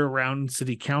atmosphere around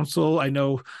city council? I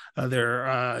know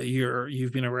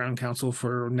you've been around council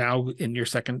for now in your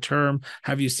second term.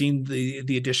 Have you seen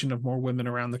the addition of more women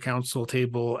around the council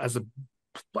table as a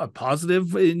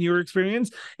positive in your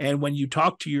experience? And when you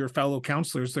talk to your fellow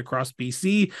councillors across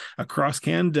BC, across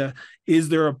Canada, is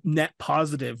there a net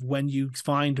positive when you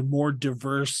find more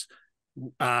diverse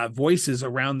voices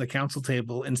around the council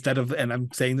table, instead of, and I'm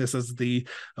saying this as the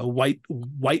white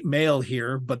male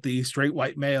here, but the straight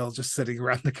white male just sitting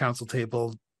around the council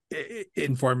table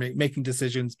making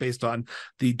decisions based on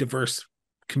the diverse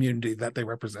community that they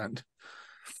represent?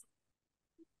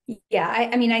 Yeah,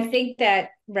 I mean, I think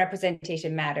that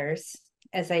representation matters,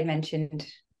 as I mentioned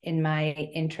in my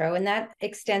intro, and that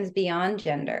extends beyond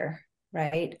gender,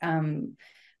 right?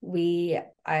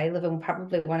 I live in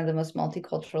probably one of the most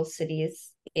multicultural cities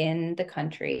in the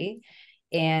country,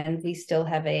 and we still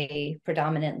have a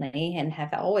predominantly, and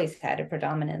have always had a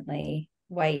predominantly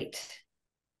white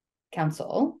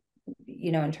council.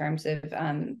 In terms of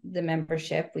the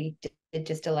membership, we did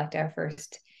just elect our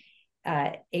first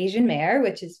Asian mayor,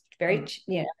 which is very,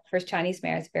 first Chinese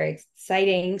mayor. It's a very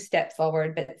exciting step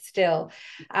forward, but still,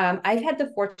 I've had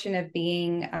the fortune of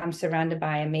being surrounded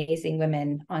by amazing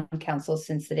women on council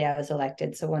since the day I was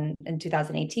elected. So in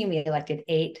 2018, we elected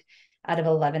 8 out of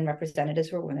 11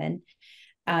 representatives were women.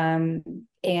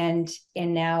 And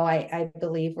now I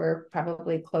believe we're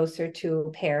probably closer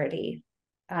to parity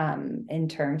in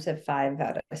terms of 5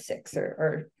 out of 6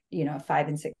 or 5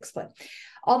 and 6 split.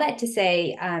 All that to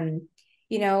say,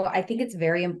 I think it's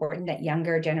very important that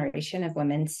younger generation of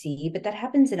women see, but that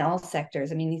happens in all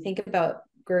sectors. I mean, you think about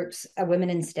groups of women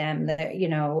in STEM that,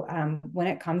 when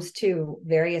it comes to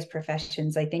various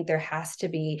professions, I think there has to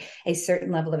be a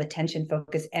certain level of attention,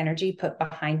 focus, energy put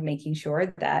behind making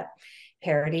sure that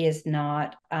parity is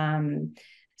not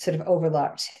sort of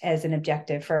overlooked as an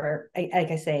objective for,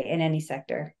 like I say, in any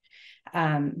sector.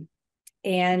 And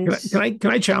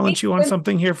can I challenge you on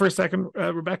something here for a second,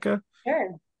 Rebecca?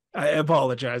 Sure. I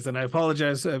apologize. I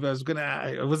wasn't gonna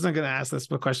ask this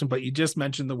question, but you just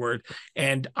mentioned the word,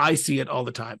 and I see it all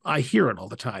the time. I hear it all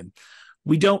the time.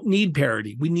 We don't need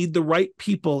parity. We need the right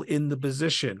people in the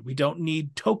position. We don't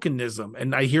need tokenism.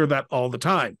 And I hear that all the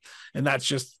time. And that's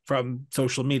just from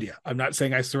social media. I'm not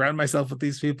saying I surround myself with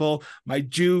these people. My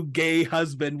Jew gay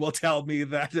husband will tell me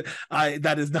that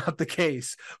that is not the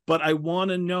case. But I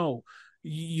want to know,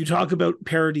 you talk about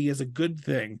parity as a good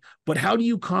thing, but how do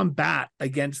you combat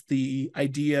against the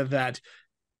idea that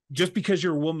just because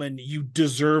you're a woman, you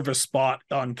deserve a spot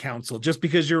on council? Just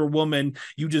because you're a woman,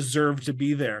 you deserve to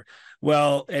be there?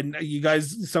 Well, and you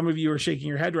guys, some of you are shaking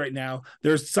your head right now.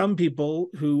 There's some people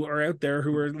who are out there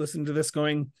who are listening to this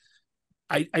going,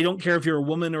 I don't care if you're a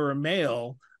woman or a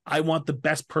male. I want the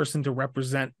best person to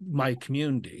represent my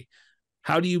community.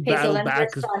 How do you battle back?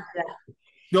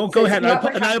 No, go ahead.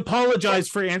 And I apologize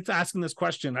for asking this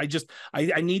question.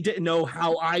 I need to know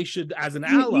how I should, as an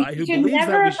ally who believes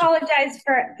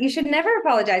that you should never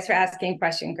apologize for asking a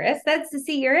question, Chris. That's the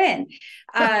seat you're in.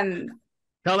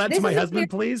 Tell that to my husband,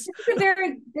 please.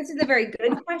 This is a very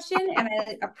good question, and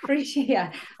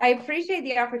I appreciate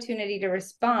the opportunity to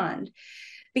respond,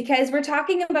 because we're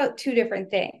talking about two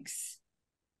different things.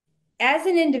 As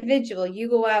an individual, you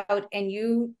go out and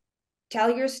you tell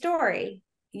your story.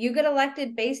 You get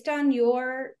elected based on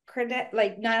your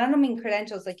I don't mean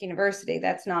credentials like university.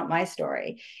 That's not my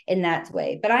story in that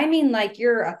way. But I mean like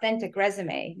your authentic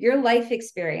resume, your life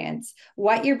experience,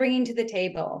 what you're bringing to the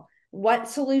table, what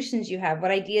solutions you have,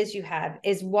 what ideas you have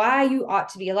is why you ought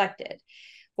to be elected.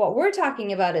 What we're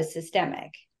talking about is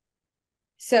systemic.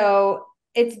 So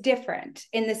it's different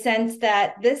in the sense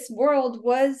that this world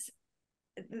was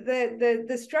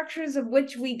the structures of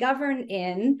which we govern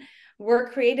in were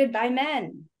created by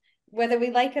men, whether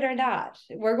we like it or not.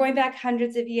 We're going back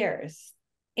hundreds of years.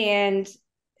 And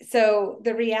so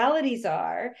the realities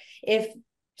are, if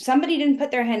somebody didn't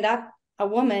put their hand up, a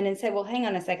woman, and say, well, hang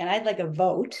on a second, I'd like a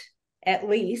vote, at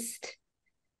least,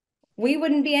 we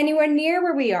wouldn't be anywhere near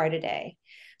where we are today.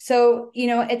 So, you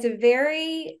know, it's a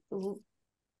very,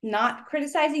 not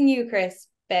criticizing you, Chris,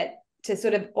 but to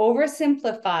sort of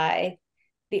oversimplify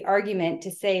the argument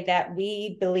to say that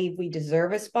we believe we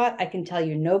deserve a spot. I can tell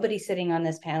you nobody sitting on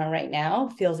this panel right now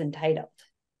feels entitled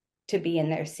to be in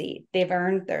their seat. They've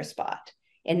earned their spot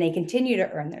and they continue to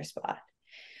earn their spot.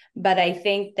 But I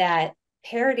think that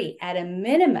parity at a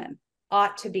minimum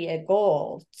ought to be a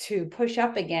goal to push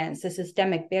up against the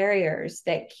systemic barriers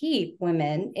that keep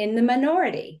women in the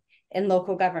minority in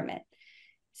local government.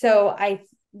 So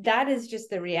that is just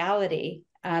the reality.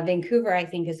 Vancouver, I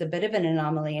think, is a bit of an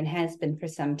anomaly and has been for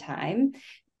some time.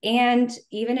 And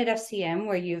even at FCM,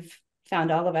 where you've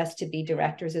found all of us to be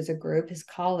directors as a group, as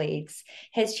colleagues,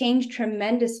 has changed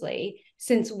tremendously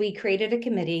since we created a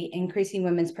committee increasing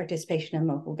women's participation in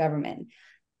local government.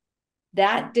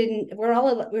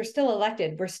 We're still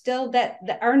elected. We're still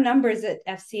our numbers at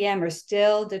FCM are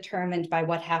still determined by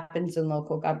what happens in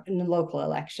local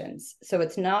elections. So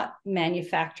it's not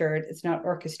manufactured, it's not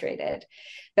orchestrated.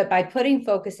 But by putting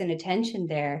focus and attention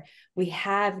there, we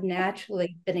have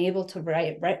naturally been able to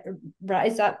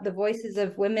rise up the voices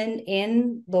of women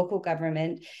in local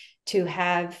government to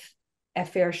have a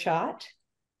fair shot,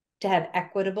 to have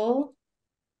equitable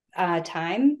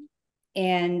time.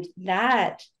 And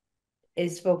that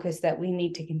is focus that we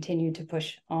need to continue to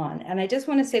push on. And I just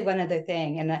want to say one other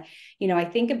thing. And, I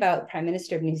think about Prime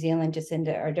Minister of New Zealand,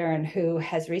 Jacinda Ardern, who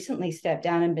has recently stepped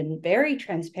down and been very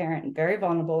transparent and very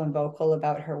vulnerable and vocal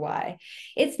about her why.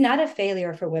 It's not a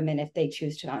failure for women if they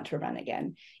choose not to run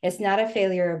again. It's not a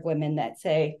failure of women that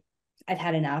say, I've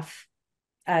had enough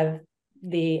of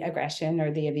the aggression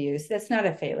or the abuse. That's not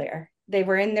a failure. They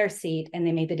were in their seat and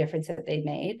they made the difference that they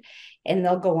made, and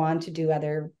they'll go on to do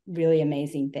other really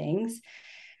amazing things.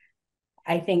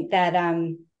 I think that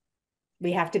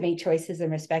we have to make choices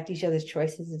and respect each other's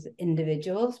choices as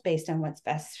individuals based on what's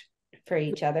best for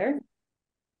each other.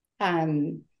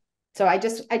 So I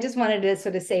just wanted to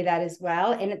sort of say that as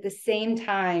well. And at the same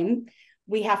time,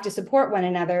 we have to support one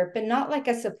another, but not like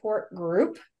a support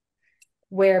group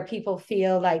where people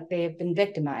feel like they've been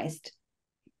victimized.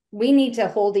 We need to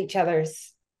hold each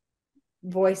other's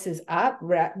voices up,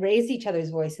 raise each other's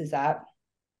voices up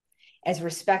as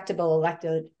respectable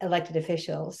elected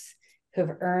officials who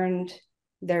have earned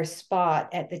their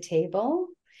spot at the table.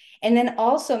 And then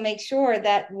also make sure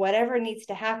that whatever needs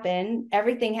to happen,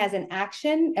 everything has an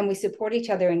action, and we support each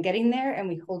other in getting there, and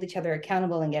we hold each other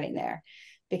accountable in getting there.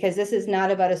 Because this is not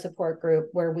about a support group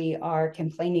where we are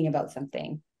complaining about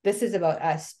something. This is about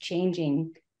us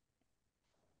changing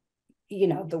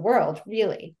the world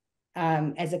really,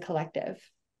 as a collective.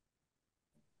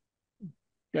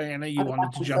 Diana, you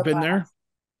wanted to jump in there?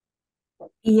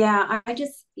 Yeah, I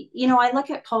just, I look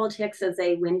at politics as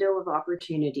a window of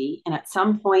opportunity. And at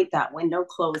some point that window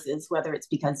closes, whether it's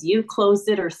because you closed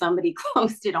it or somebody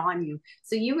closed it on you.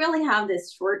 So you really have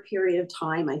this short period of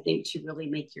time, I think, to really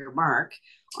make your mark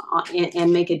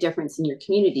and make a difference in your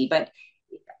community. But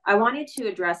I wanted to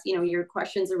address, your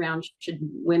questions around should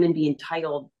women be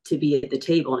entitled to be at the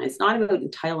table? And it's not about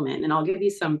entitlement. And I'll give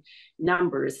you some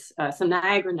numbers, some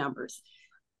Niagara numbers.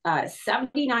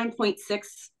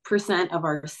 79.6% of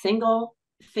our single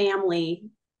family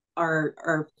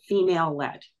are female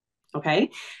led. Okay.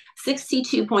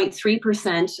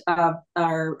 62.3% of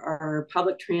our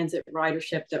public transit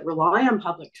ridership that rely on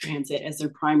public transit as their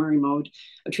primary mode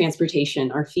of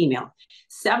transportation are female.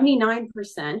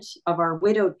 79% of our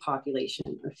widowed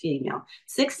population are female.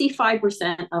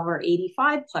 65% of our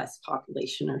 85 plus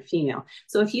population are female.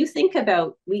 So if you think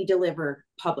about, we deliver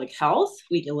public health,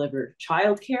 we deliver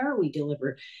childcare, we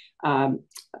deliver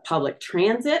public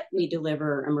transit, we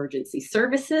deliver emergency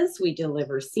services, we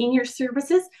deliver senior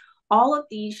services. All of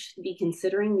these should be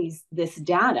considering this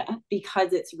data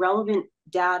because it's relevant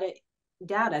data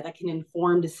that can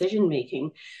inform decision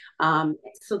making,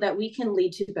 so that we can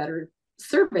lead to better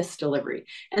service delivery.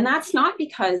 And that's not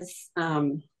because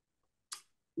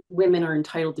women are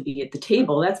entitled to be at the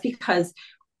table. That's because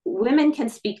women can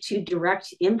speak to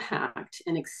direct impact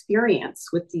and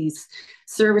experience with these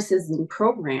services and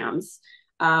programs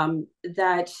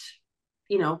that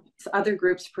other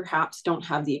groups perhaps don't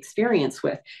have the experience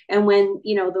with. And when,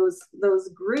 those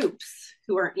groups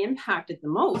who are impacted the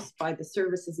most by the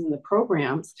services and the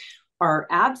programs are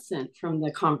absent from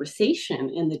the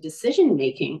conversation and the decision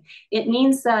making, it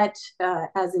means that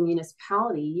as a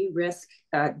municipality, you risk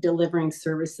delivering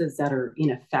services that are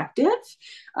ineffective,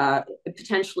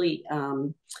 potentially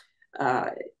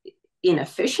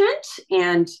inefficient,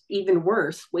 and even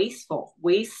worse, wasteful,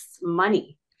 wastes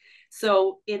money.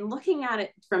 So in looking at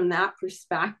it from that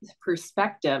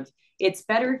perspective, It's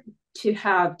better to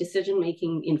have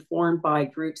decision-making informed by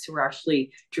groups who are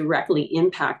actually directly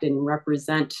impacted and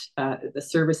represent the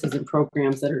services and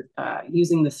programs that are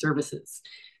using the services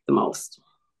the most.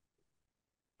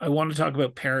 I want to talk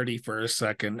about parity for a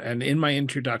second. And in my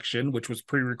introduction, which was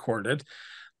pre-recorded,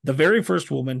 the very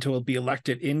first woman to be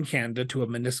elected in Canada to a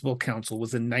municipal council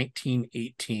was in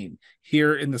 1918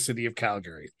 here in the city of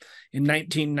Calgary. In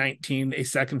 1919, a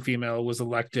second female was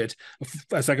elected,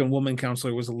 a second woman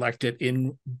councillor was elected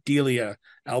in Delia,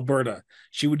 Alberta.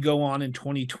 She would go on in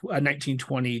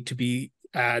 1920 to be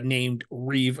named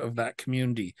Reeve of that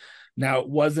community. Now, it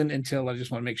wasn't until, I just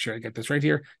want to make sure I get this right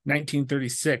here,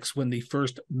 1936, when the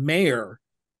first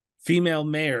female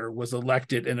mayor was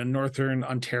elected in a Northern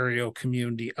Ontario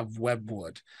community of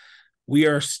Webwood. We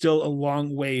are still a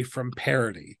long way from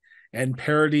parity, and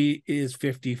parity is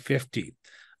 50-50.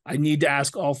 I need to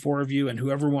ask all four of you, and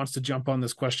whoever wants to jump on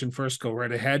this question first, go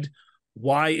right ahead.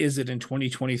 Why is it in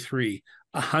 2023,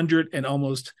 100 and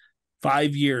almost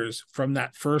 5 years from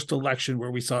that first election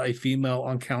where we saw a female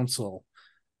on council,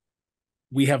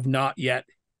 we have not yet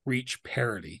reached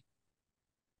parity?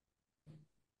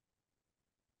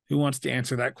 Who wants to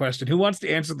answer that question? Who wants to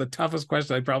answer the toughest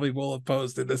question I probably will have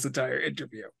posed in this entire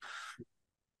interview?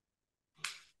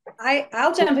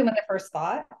 I'll jump in with the first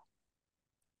thought.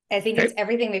 I think it's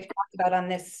everything we've talked about on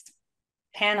this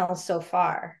panel so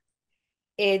far.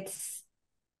 It's,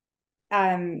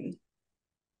 you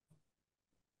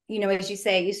know, as you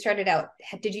say, you started out,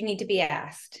 did you need to be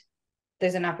asked?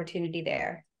 There's an opportunity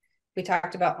there. We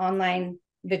talked about online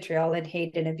vitriol and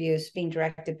hate and abuse being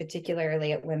directed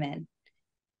particularly at women.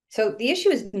 So the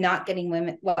issue is not getting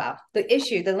women, well, the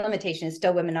limitation is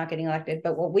still women not getting elected.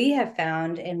 But what we have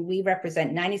found, and we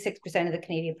represent 96% of the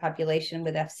Canadian population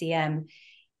with FCM,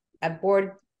 a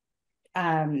board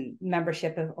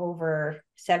membership of over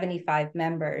 75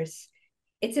 members,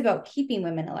 it's about keeping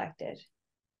women elected.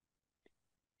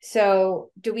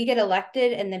 So do we get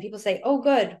elected and then people say, oh,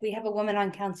 good, we have a woman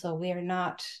on council. We are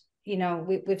not, you know,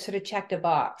 we've sort of checked a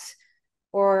box.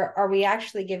 Or are we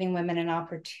actually giving women an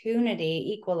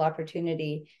opportunity, equal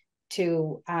opportunity,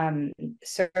 to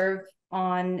serve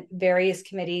on various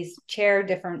committees, chair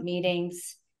different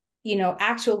meetings, you know,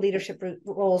 actual leadership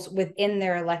roles within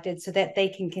their elected, so that they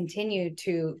can continue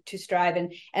to strive?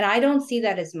 And I don't see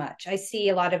that as much. I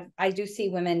do see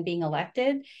women being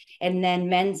elected, and then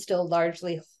men still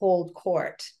largely hold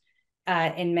court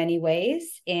in many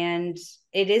ways. And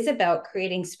it is about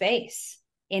creating space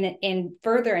in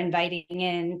further inviting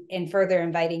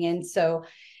in. So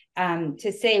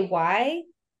to say why,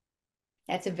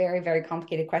 that's a very, very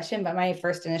complicated question. But my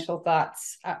first initial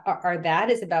thoughts are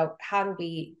about how do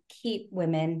we keep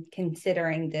women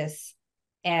considering this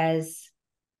as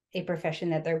a profession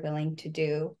that they're willing to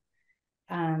do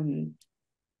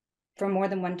for more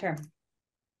than one term.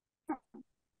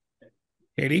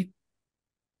 Katie?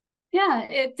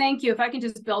 Yeah, thank you. If I can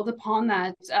just build upon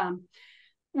that.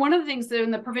 One of the things that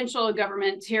in the provincial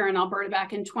government here in Alberta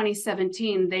back in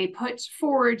 2017, they put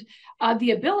forward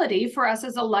the ability for us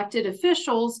as elected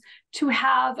officials to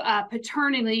have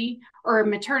paternity or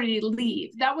maternity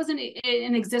leave. That wasn't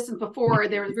in existence before.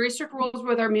 There were very strict rules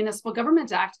with our Municipal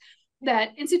Government Act that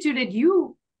instituted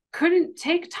you couldn't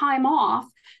take time off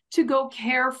to go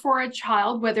care for a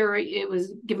child, whether it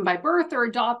was given by birth or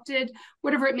adopted,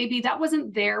 whatever it may be. That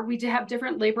wasn't there. We did have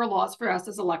different labor laws for us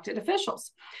as elected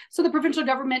officials. So the provincial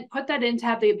government put that in to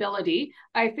have the ability.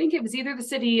 I think it was either the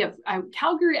city of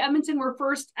Calgary, Edmonton were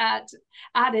first added,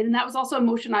 and that was also a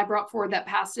motion I brought forward that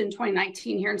passed in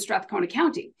 2019 here in Strathcona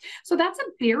County. So that's a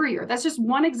barrier. That's just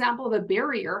one example of a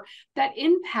barrier that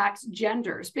impacts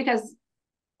genders, because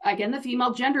again, the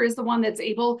female gender is the one that's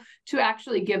able to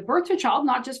actually give birth to a child,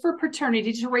 not just for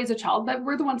paternity to raise a child, but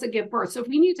we're the ones that give birth. So if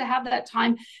we need to have that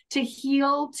time to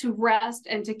heal, to rest,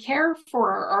 and to care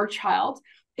for our child,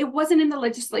 it wasn't in the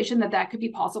legislation that could be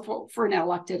possible for an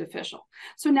elected official.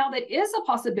 So now that is a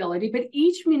possibility, but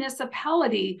each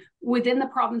municipality within the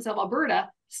province of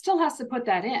Alberta still has to put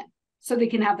that in so they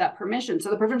can have that permission. So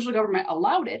the provincial government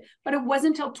allowed it, but it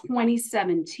wasn't until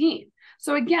 2017.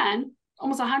 So again,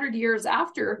 almost 100 years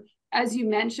after, as you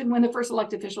mentioned, when the first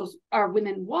elected officials are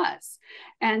women was.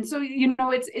 And so, you know,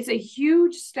 it's a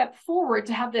huge step forward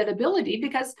to have that ability,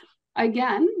 because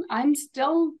again, I'm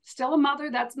still a mother.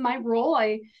 That's my role.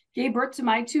 I gave birth to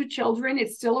my 2 children.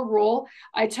 It's still a role.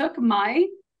 I took my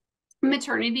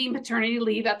maternity and paternity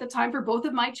leave at the time for both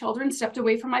of my children, stepped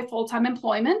away from my full-time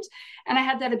employment, and I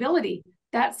had that ability.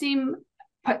 That same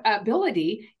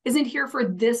ability isn't here for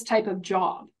this type of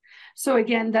job. So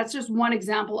again, that's just one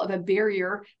example of a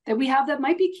barrier that we have that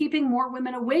might be keeping more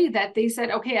women away, that they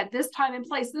said, okay, at this time and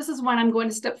place, this is when I'm going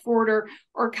to step forward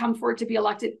or come forward to be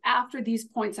elected after these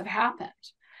points have happened.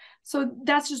 So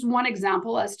that's just one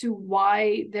example as to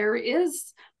why there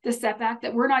is the setback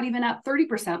that we're not even at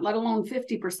 30%, let alone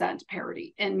 50%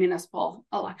 parity in municipal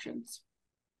elections.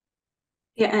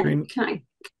 Yeah, and can I?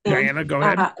 Diana, go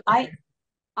ahead.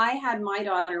 I had my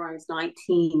daughter when I was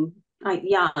 19,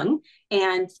 young,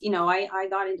 and I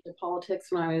got into politics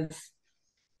when I was,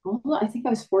 well, I think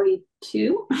I was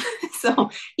 42. So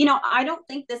I don't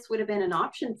think this would have been an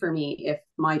option for me if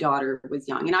my daughter was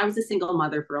young, and I was a single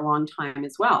mother for a long time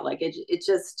as well. Like it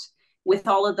just, with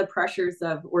all of the pressures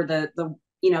of, or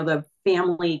the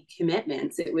family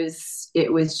commitments, it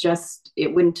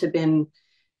wouldn't have been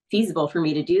feasible for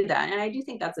me to do that. And I do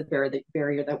think that's a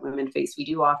barrier that women face. We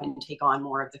do often take on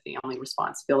more of the family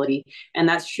responsibility, and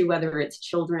that's true whether it's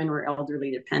children or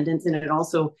elderly dependents, and it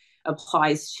also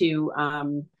applies to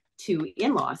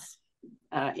in-laws,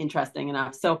 interesting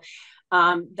enough. So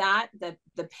that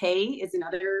the pay is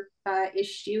another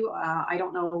issue. I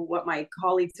don't know what my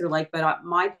colleagues are like, but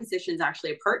my position is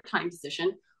actually a part-time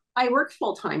position. I work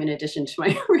full-time in addition to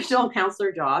my regional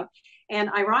councillor job. And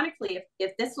ironically,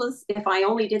 if I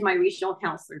only did my regional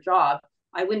councillor job,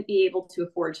 I wouldn't be able to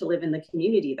afford to live in the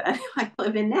community that I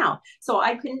live in now. So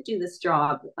I couldn't do this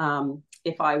job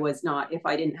if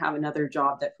I didn't have another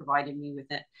job that provided me with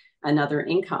another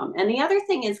income. And the other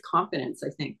thing is confidence, I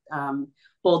think,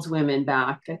 holds women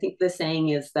back. I think the saying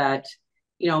is that,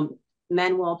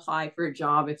 men will apply for a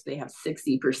job if they have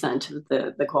 60% of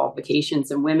the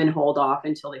qualifications, and women hold off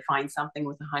until they find something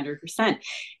with 100%.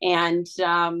 And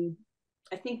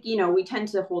I think, we tend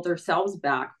to hold ourselves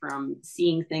back from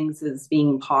seeing things as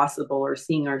being possible or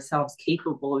seeing ourselves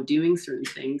capable of doing certain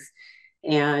things.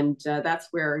 And that's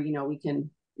where, we can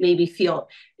maybe feel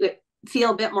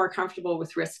a bit more comfortable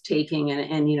with risk taking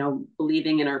and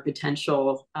believing in our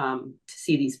potential to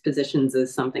see these positions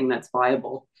as something that's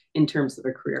viable in terms of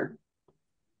a career.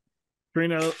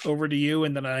 Trina, over to you,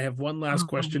 and then I have one last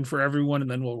question for everyone,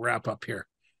 and then we'll wrap up here.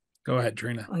 Go ahead,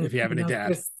 Trina, if you have any to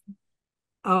add.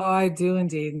 Oh, I do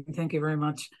indeed. Thank you very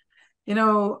much.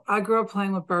 I grew up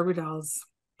playing with Barbie dolls.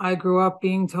 I grew up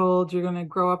being told you're going to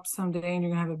grow up someday and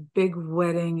you're going to have a big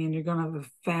wedding and you're going to have a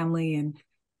family, and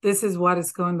this is what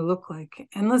it's going to look like.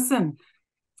 And listen,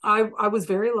 I was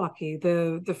very lucky.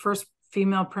 The first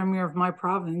female premier of my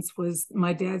province was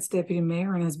my dad's deputy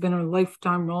mayor and has been a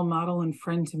lifetime role model and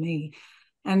friend to me.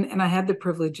 And I had the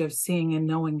privilege of seeing and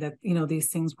knowing that, these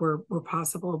things were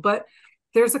possible. But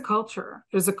there's a culture.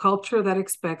 There's a culture that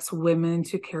expects women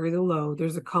to carry the load.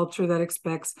 There's a culture that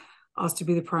expects us to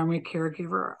be the primary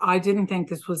caregiver. I didn't think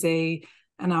this was an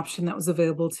option that was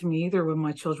available to me either when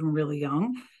my children were really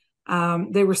young.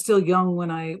 They were still young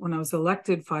when I was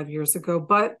elected 5 years ago,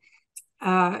 but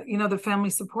the family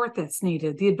support that's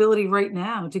needed, the ability right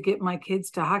now to get my kids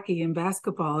to hockey and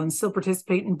basketball and still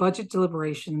participate in budget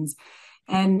deliberations.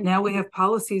 And now we have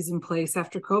policies in place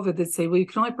after COVID that say, well, you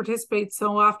can only participate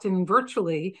so often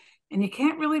virtually, and you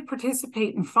can't really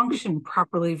participate and function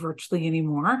properly virtually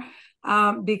anymore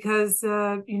because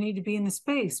you need to be in the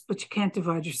space, but you can't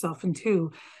divide yourself in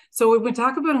two. So when we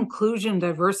talk about inclusion,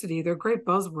 diversity, they're great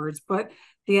buzzwords, but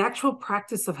the actual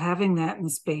practice of having that in the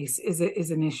space is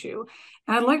an issue.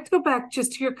 And I'd like to go back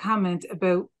just to your comment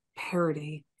about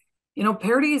parity.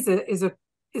 Parity is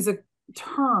a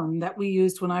term that we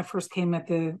used when I first came at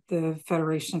the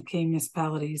Federation of Canadian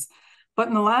Municipalities. But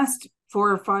in the last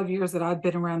 4 or 5 years that I've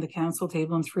been around the council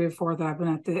table, and 3 or 4 that I've been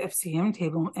at the FCM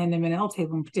table and MNL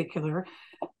table in particular,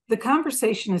 the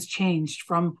conversation has changed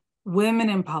from women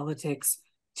in politics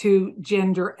to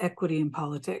gender equity in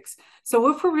politics. So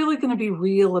if we're really going to be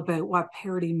real about what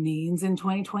parity means in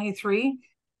 2023,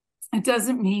 it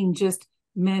doesn't mean just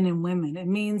men and women. It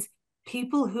means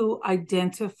people who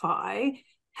identify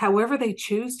however they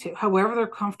choose to, however they're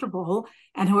comfortable,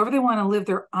 and however they want to live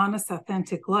their honest,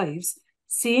 authentic lives,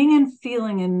 seeing and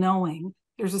feeling and knowing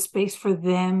there's a space for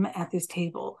them at this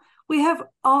table. We have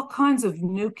all kinds of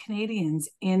new Canadians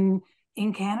in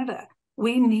Canada.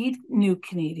 We need new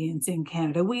Canadians in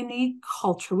Canada. We need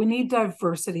culture. We need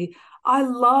diversity. I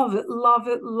love it, love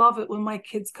it, love it when my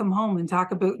kids come home and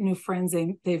talk about new friends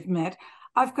they've met.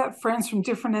 I've got friends from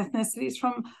different ethnicities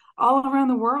from all around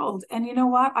the world. And you know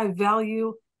what? I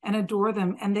value and adore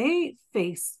them. And they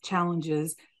face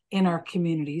challenges in our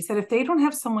communities that if they don't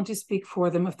have someone to speak for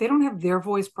them, if they don't have their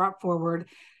voice brought forward,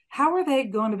 how are they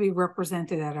going to be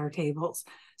represented at our tables?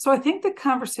 So I think the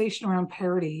conversation around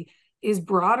parity is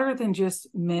broader than just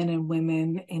men and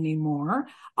women anymore.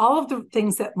 All of the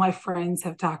things that my friends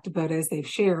have talked about as they've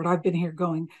shared, I've been here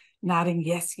going, nodding,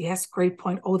 yes, yes, great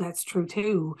point. Oh, that's true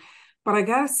too. But I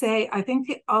gotta say, I think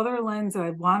the other lens that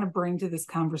I want to bring to this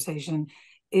conversation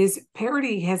is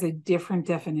parity has a different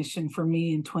definition for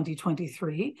me in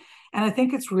 2023. And I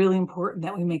think it's really important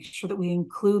that we make sure that we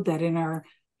include that in our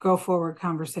go forward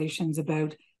conversations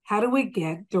about how do we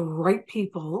get the right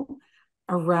people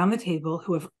around the table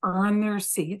who have earned their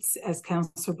seats, as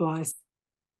Councillor Bly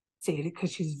stated,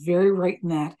 because she's very right in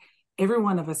that every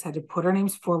one of us had to put our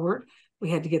names forward. We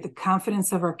had to get the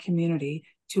confidence of our community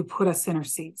to put us in our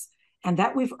seats. And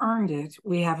that we've earned it.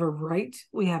 We have a right,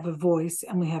 we have a voice,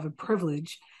 and we have a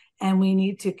privilege. And we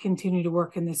need to continue to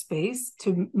work in this space,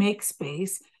 to make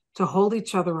space, to hold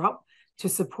each other up, to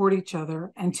support each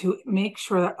other, and to make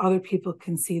sure that other people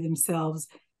can see themselves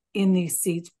in these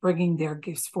seats, bringing their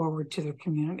gifts forward to their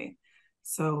community.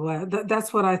 So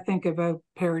that's what I think about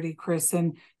parity, Chris,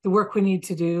 and the work we need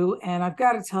to do. And I've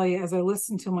got to tell you, as I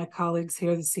listen to my colleagues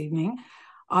here this evening,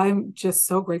 I'm just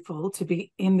so grateful to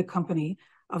be in the company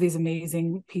of these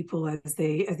amazing people as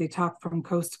they talk from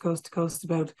coast to coast to coast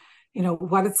about, you know,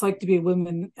 what it's like to be a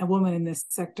woman in this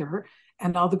sector,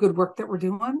 and all the good work that we're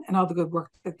doing and all the good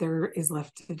work that there is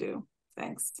left to do.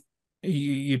 Thanks.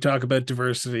 You talk about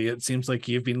diversity. It seems like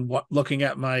you've been looking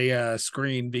at my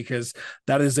screen, because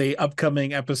that is a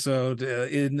upcoming episode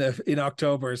in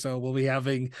October. So we'll be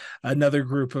having another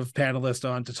group of panelists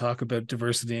on to talk about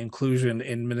diversity and inclusion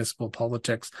in municipal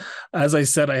politics. As I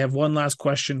said, I have one last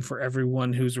question for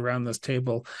everyone who's around this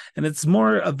table, and it's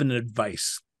more of an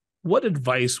advice. What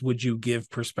advice would you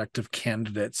give prospective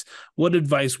candidates? What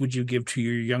advice would you give to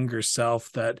your younger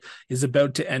self that is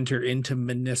about to enter into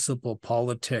municipal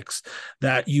politics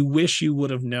that you wish you would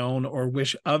have known, or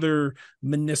wish other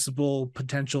municipal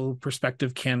potential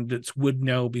prospective candidates would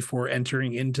know before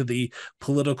entering into the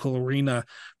political arena?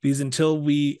 Because until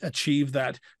we achieve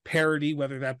that parity,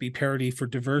 whether that be parity for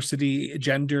diversity,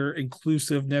 gender,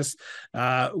 inclusiveness,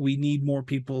 we need more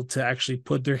people to actually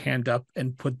put their hand up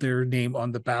and put their name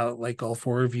on the ballot, like all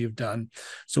four of you have done.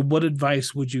 So what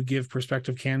advice would you give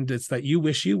prospective candidates that you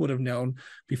wish you would have known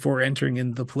before entering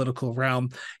in the political realm?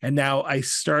 And now I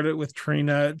started with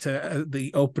Trina to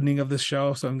the opening of the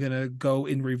show, so I'm going to go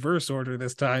in reverse order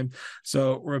this time.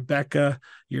 So Rebecca,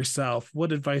 yourself,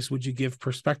 what advice would you give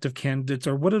prospective candidates,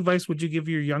 or what advice would you give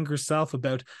your younger self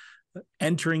about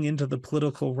entering into the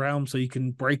political realm so you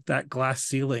can break that glass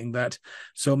ceiling that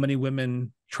so many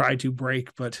women try to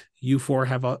break, but you four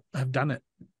have done it?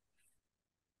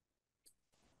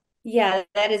 Yeah,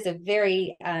 that is a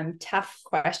very tough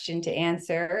question to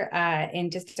answer in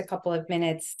just a couple of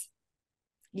minutes.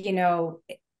 You know,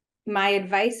 my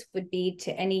advice would be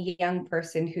to any young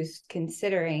person who's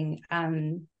considering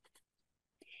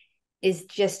is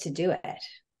just to do it.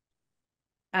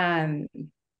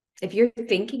 If you're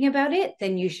thinking about it,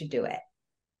 then you should do it.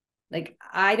 Like,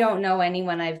 I don't know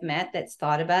anyone I've met that's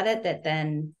thought about it that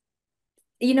then,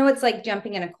 you know, it's like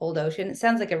jumping in a cold ocean. It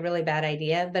sounds like a really bad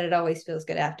idea, but it always feels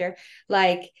good after.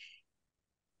 Like,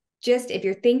 just if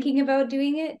you're thinking about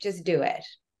doing it, just do it.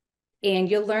 And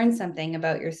you'll learn something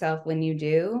about yourself when you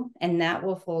do, and that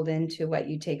will fold into what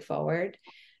you take forward.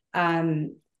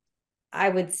 I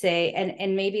would say,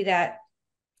 and maybe that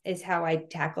is how I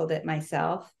tackled it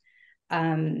myself.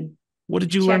 What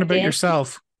did you learn about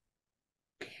yourself?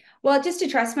 Well, just to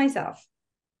trust myself,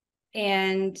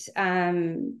 and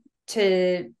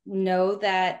to know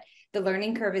that the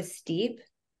learning curve is steep.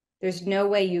 There's no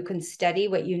way you can study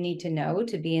what you need to know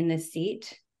to be in this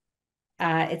seat.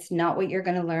 It's not what you're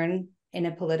going to learn in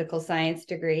a political science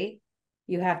degree.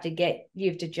 You have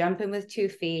to jump in with 2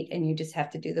 feet, and you just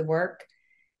have to do the work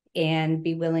and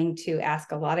be willing to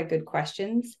ask a lot of good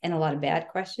questions and a lot of bad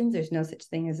questions. There's no such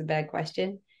thing as a bad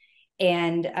question.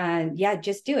 And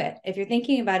just do it. If you're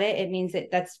thinking about it, it means that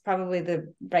that's probably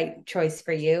the right choice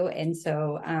for you. And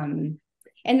so, and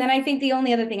then I think the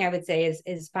only other thing I would say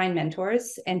is find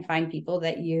mentors and find people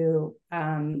that you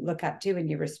look up to and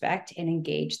you respect, and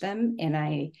engage them.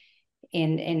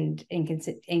 And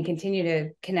continue to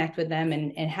connect with them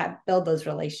and build those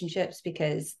relationships,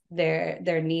 because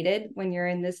they're needed when you're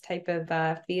in this type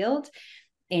of field.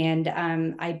 And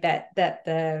I bet that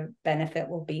the benefit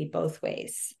will be both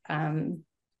ways.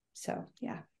 So,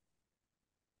 yeah.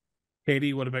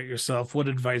 Katie, what about yourself? What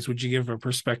advice would you give a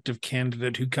prospective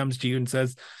candidate who comes to you and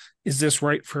says, is this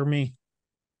right for me?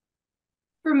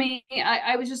 For me,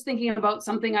 I was just thinking about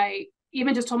something I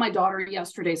even just told my daughter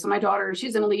yesterday. So my daughter,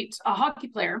 she's an elite hockey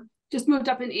player, just moved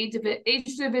up in age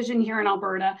division here in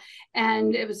Alberta.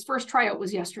 And it was first tryout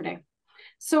was yesterday.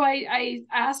 So I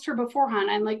asked her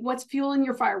beforehand, I'm like, what's fueling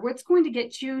your fire? What's going to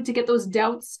get you to get those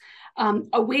doubts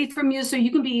away from you so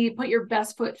you can put your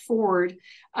best foot forward?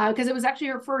 Because it was actually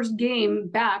her first game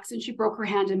back since she broke her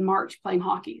hand in March playing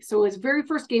hockey. So it was very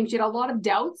first game. She had a lot of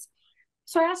doubts.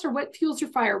 So I asked her, what fuels your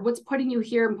fire? What's putting you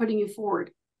here and putting you forward?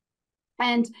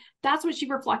 And that's what she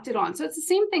reflected on. So it's the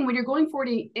same thing when you're going forward,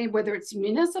 whether it's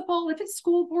municipal, if it's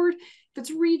school board, if it's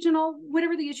regional,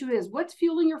 whatever the issue is, what's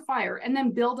fueling your fire, and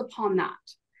then build upon that.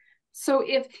 So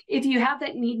if you have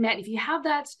that need met, if you have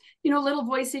that, little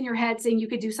voice in your head saying you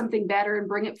could do something better and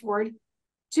bring it forward,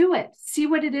 do it. See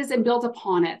what it is and build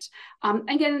upon it.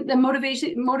 Again, the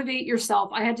motivate yourself.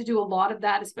 I had to do a lot of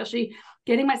that, especially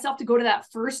getting myself to go to that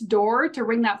first door, to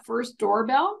ring that first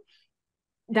doorbell.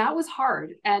 That was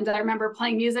hard. And I remember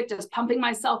playing music, just pumping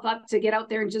myself up to get out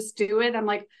there and just do it. I'm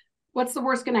like, what's the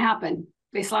worst going to happen?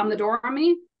 They slam the door on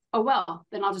me. Oh, well,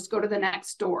 then I'll just go to the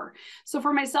next door. So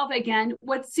for myself, again,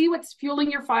 see what's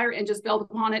fueling your fire and just build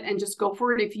upon it and just go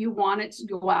for it. If you want it,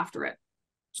 go after it.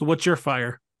 So what's your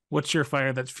fire? What's your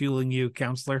fire that's fueling you,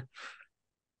 councillor?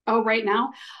 Oh, right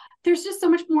now, there's just so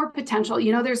much more potential.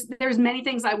 There's many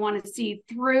things I want to see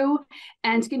through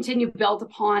and continue to build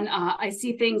upon. I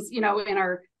see things, in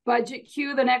our budget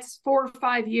queue the next 4 or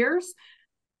 5 years.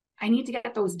 I need to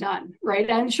get those done, right?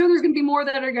 I'm sure there's going to be more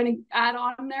that are going to add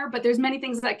on there, but there's many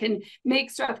things that can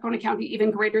make Strathcona County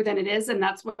even greater than it is. And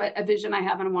that's what a vision I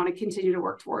have and I want to continue to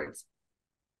work towards.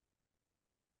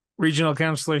 Regional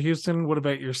Councillor Houston, what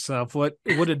about yourself? What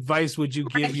advice would you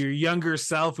give your younger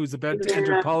self who's about to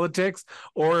enter politics,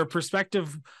 or a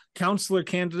prospective councillor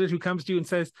candidate who comes to you and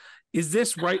says, is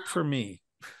this right for me?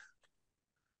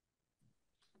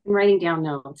 I'm writing down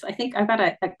notes. I think I've got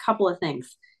a couple of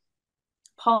things.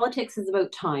 Politics is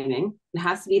about timing. It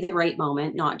has to be the right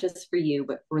moment, not just for you,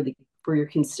 but for your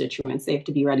constituents. They have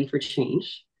to be ready for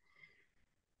change.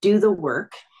 Do the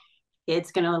work.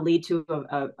 It's going to lead to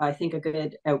I think a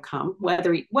good outcome,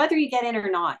 whether you get in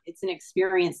or not. It's an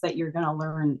experience that you're going to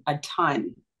learn a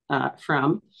ton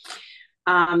from.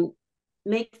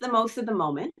 Make the most of the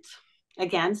moment.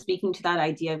 Again, speaking to that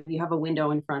idea of you have a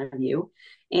window in front of you,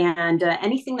 and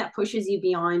anything that pushes you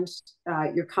beyond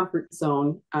your comfort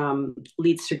zone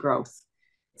leads to growth.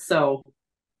 So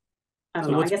I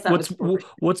don't know. I guess that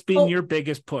what's been your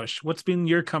biggest push? What's been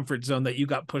your comfort zone that you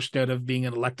got pushed out of being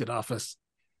in elected office?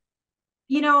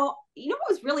 What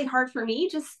was really hard for me?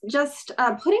 Just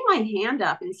putting my hand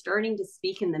up and starting to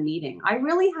speak in the meeting. I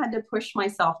really had to push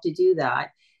myself to do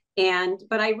that.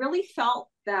 But I really felt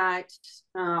that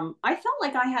I felt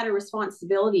like I had a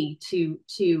responsibility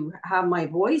to have my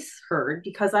voice heard,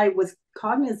 because I was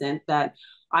cognizant that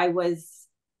I was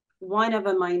one of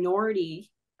a minority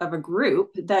of a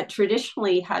group that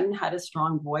traditionally hadn't had a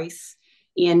strong voice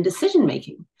in decision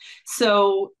making.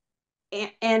 So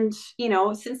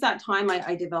since that time,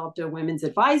 I developed a women's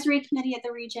advisory committee at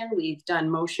the region. We've done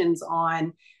motions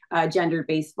on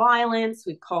gender-based violence.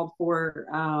 We've called for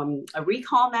a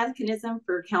recall mechanism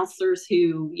for councillors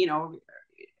who,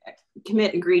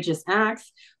 commit egregious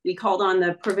acts. We called on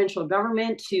the provincial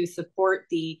government to support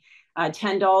the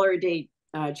 $10 a day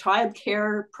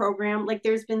childcare program. Like,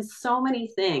 there's been so many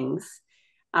things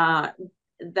that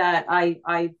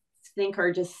I think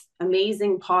are just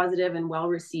amazing, positive, and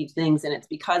well-received things. And it's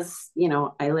because,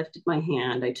 I lifted my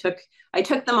hand. I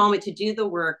took the moment to do the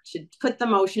work, to put the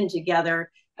motion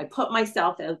together. I put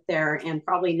myself out there, and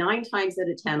probably 9 times out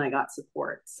of 10, I got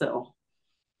support. So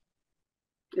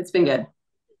it's been good.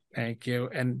 Thank you.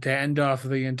 And to end off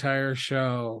the entire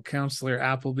show, Councillor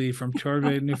Appleby from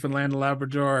Torbay, Newfoundland and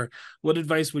Labrador, what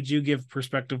advice would you give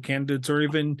prospective candidates, or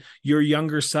even your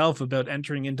younger self, about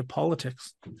entering into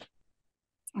politics?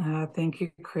 Thank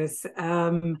you, Chris.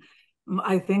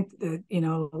 I think that,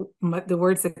 the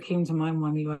words that came to mind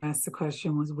when you asked the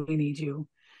question was, we need you.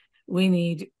 We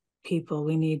need people.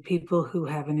 We need people who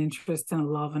have an interest and a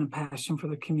love and a passion for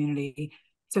the community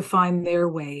to find their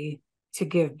way to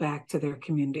give back to their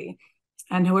community.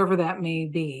 And whoever that may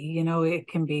be, it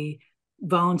can be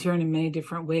volunteering in many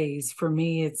different ways. For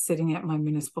me, it's sitting at my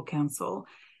municipal council.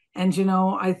 And,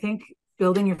 I think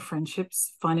building your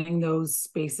friendships, finding those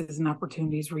spaces and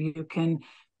opportunities where you can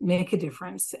make a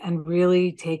difference and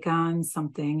really take on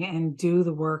something and do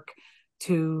the work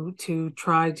to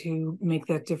try to make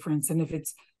that difference. And if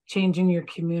it's changing your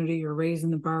community or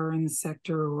raising the bar in the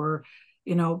sector, or,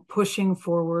 pushing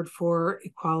forward for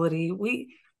equality,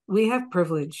 we have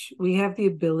privilege. We have the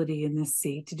ability in this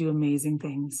seat to do amazing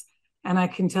things. And I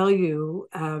can tell you,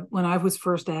 when I was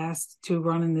first asked to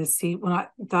run in this seat, when I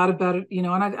thought about it, and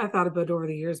I thought about it over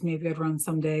the years, maybe I'd run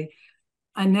someday.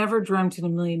 I never dreamt in a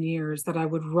million years that I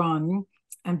would run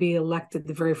and be elected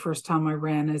the very first time I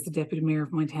ran as the deputy mayor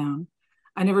of my town.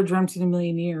 I never dreamt in a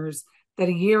million years that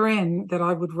a year in that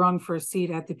I would run for a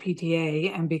seat at the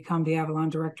PTA and become the Avalon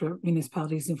Director of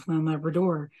Municipalities Newfoundland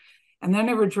Labrador. And I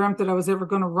never dreamt that I was ever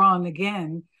going to run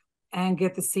again and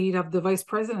get the seat of the Vice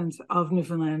President of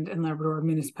Newfoundland and Labrador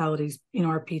Municipalities,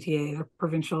 our PTA, our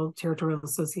Provincial Territorial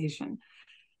Association.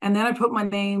 And then I put my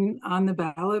name on the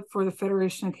ballot for the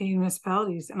Federation of Canadian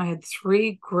Municipalities. And I had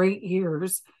 3 great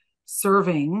years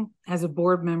serving as a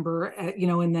board member at,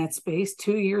 in that space,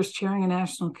 2 years chairing a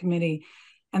national committee.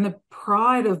 And the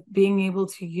pride of being able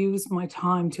to use my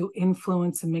time to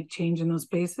influence and make change in those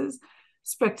spaces,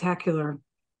 spectacular.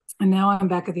 And now I'm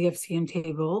back at the FCM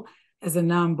table as a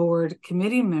non-board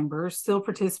committee member, still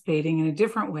participating in a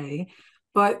different way.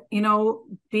 But,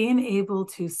 being able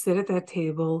to sit at that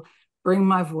table, bring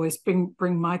my voice, bring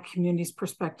my community's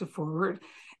perspective forward.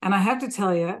 And I have to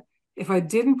tell you, if I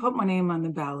didn't put my name on the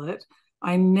ballot,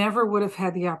 I never would have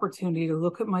had the opportunity to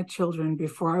look at my children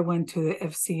before I went to the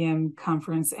FCM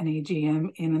conference and AGM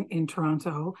in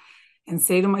Toronto and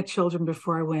say to my children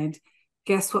before I went,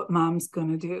 guess what mom's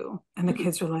going to do? And the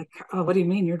kids are like, oh, what do you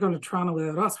mean? You're going to Toronto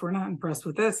without us? We're not impressed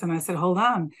with this. And I said, hold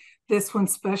on, this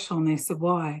one's special. And they said,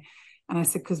 why? And I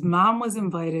said, because mom was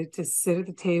invited to sit at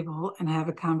the table and have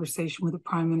a conversation with the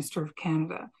Prime Minister of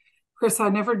Canada. Chris, I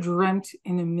never dreamt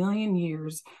in a million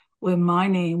years when my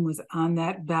name was on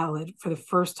that ballot for the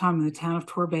first time in the town of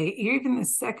Torbay, even the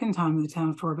second time in the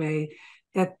town of Torbay,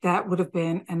 that would have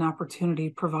been an opportunity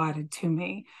provided to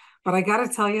me. But I got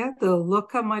to tell you, the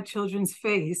look on my children's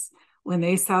face when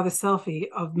they saw the selfie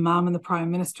of mom and the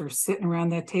Prime Minister sitting around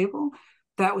that table,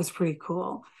 that was pretty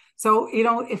cool. So,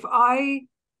 if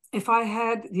I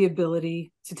had the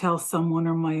ability to tell someone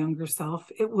or my younger self,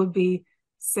 it would be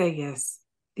say yes.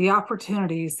 The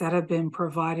opportunities that have been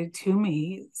provided to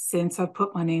me since I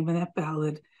put my name in that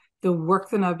ballot, the work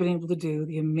that I've been able to do,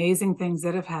 the amazing things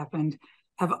that have happened,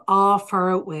 have all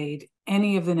far outweighed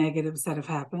any of the negatives that have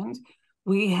happened.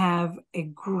 We have a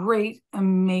great,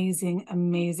 amazing,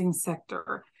 amazing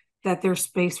sector that there's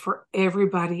space for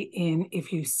everybody in.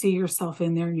 If you see yourself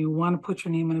in there and you want to put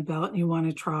your name on a ballot and you want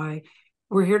to try,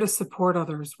 we're here to support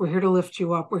others. We're here to lift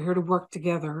you up. We're here to work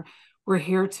together. We're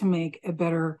here to make a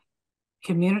better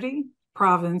community,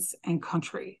 province, and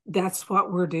country. That's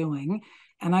what we're doing.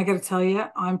 And I got to tell you,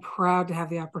 I'm proud to have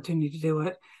the opportunity to do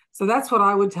it. So that's what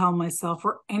I would tell myself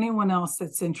or anyone else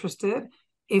that's interested.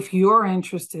 If you're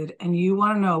interested and you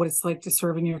want to know what it's like to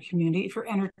serve in your community, if you're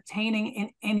entertaining in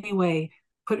any way,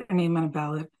 put your name on a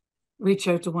ballot, reach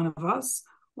out to one of us.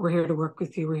 We're here to work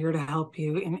with you. We're here to help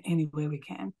you in any way we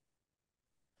can.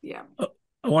 Yeah.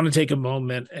 I want to take a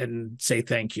moment and say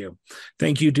thank you.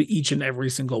 Thank you to each and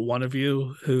every single one of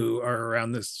you who are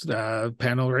around this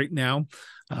panel right now.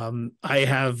 I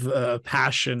have a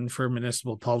passion for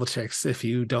municipal politics. If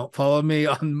you don't follow me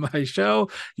on my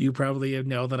show, you probably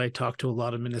know that I talk to a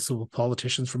lot of municipal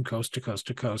politicians from coast to coast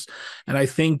to coast. And I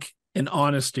think, in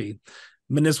honesty,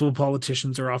 municipal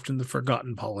politicians are often the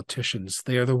forgotten politicians.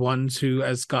 They are the ones who,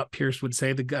 as Scott Pierce would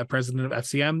say, the president of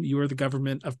FCM, you are the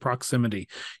government of proximity.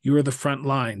 You are the front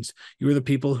lines. You are the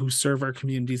people who serve our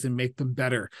communities and make them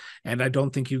better. And I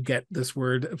don't think you get this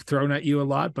word thrown at you a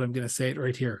lot, but I'm going to say it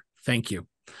right here. Thank you.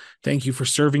 Thank you for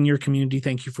serving your community.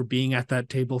 Thank you for being at that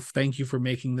table. Thank you for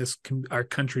making our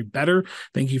country better.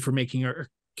 Thank you for making our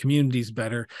communities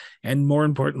better. And more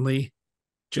importantly,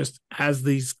 just as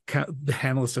these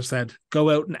panelists have said, go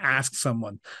out and ask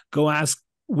someone. Go ask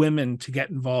women to get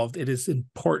involved. It is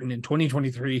important in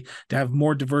 2023 to have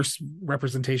more diverse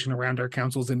representation around our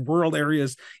councils in rural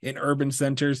areas, in urban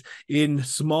centers, in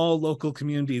small local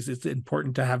communities. It's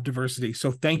important to have diversity.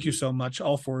 So thank you so much,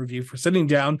 all 4 of you, for sitting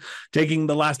down, taking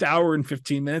the last hour and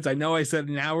 15 minutes. I know I said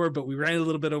an hour, but we ran a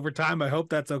little bit over time. I hope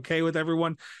that's okay with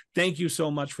everyone. Thank you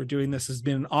so much for doing this. It's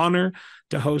been an honor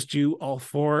to host you all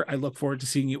 4. I look forward to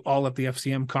seeing you all at the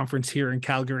FCM conference here in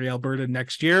Calgary, Alberta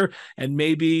next year. And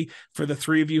maybe for the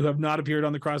 3 of you who have not appeared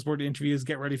on the cross-border interviews,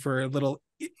 get ready for a little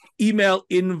email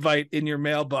invite in your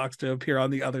mailbox to appear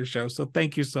on the other show. So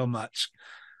thank you so much.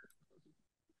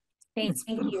 It's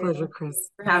been a pleasure, Chris,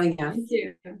 for having us. Thank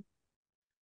you.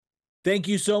 Thank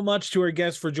you so much to our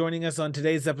guests for joining us on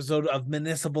today's episode of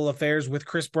Municipal Affairs with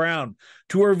Chris Brown.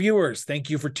 To our viewers, thank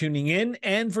you for tuning in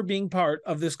and for being part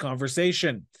of this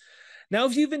conversation. Now,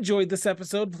 if you've enjoyed this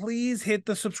episode, please hit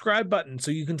the subscribe button so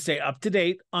you can stay up to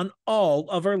date on all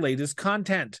of our latest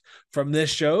content. From this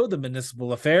show, the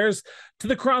Municipal Affairs, to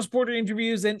the cross-border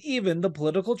interviews, and even the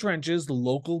political trenches,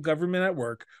 local government at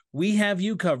work, we have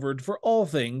you covered for all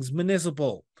things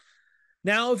municipal.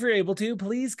 Now, if you're able to,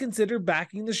 please consider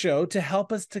backing the show to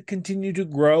help us to continue to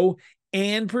grow,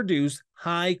 and produce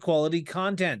high-quality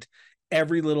content.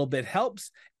 Every little bit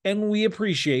helps, and we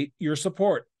appreciate your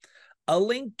support. A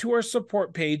link to our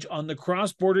support page on the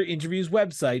Cross Border Interviews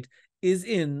website is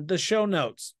in the show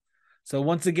notes. So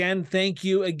once again, thank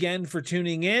you again for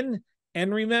tuning in.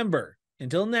 And remember,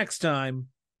 until next time,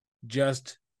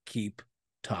 just keep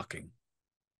talking.